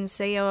 come in and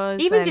see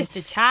us. Even and just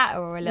a chat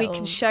or a little we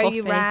can show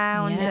you coffee.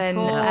 round Yeah, and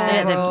talk. That's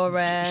it.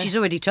 or, She's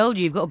already told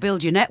you you've got to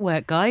build your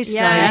network, guys.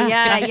 Yeah, so.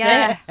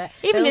 yeah.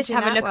 Even Build just your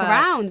have a look network.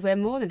 around. We're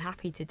more than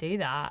happy to do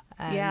that.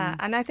 Yeah,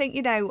 and I think,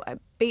 you know,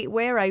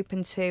 we're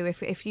open to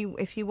if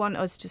you want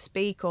us to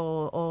speak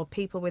or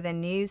people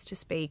within news to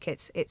speak.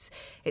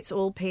 It's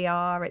all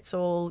PR. It's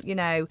all, you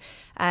know.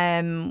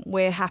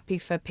 We're happy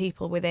for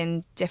people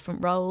within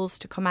different roles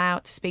to come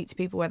out to speak to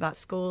people, whether that's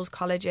schools,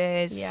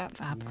 colleges,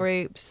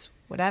 groups,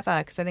 whatever.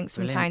 Because I think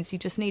sometimes you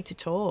just need to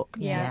talk.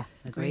 Yeah.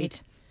 Agreed.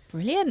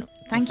 Brilliant.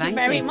 Thank you Thank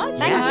very you. much.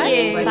 Thank guys.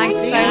 you. Great Thanks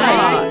to see so you.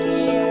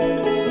 much.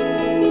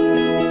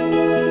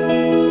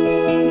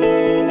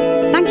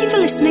 Thank you for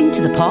listening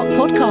to the Park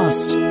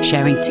Podcast,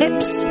 sharing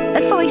tips,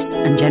 advice,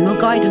 and general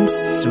guidance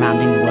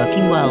surrounding the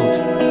working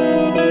world.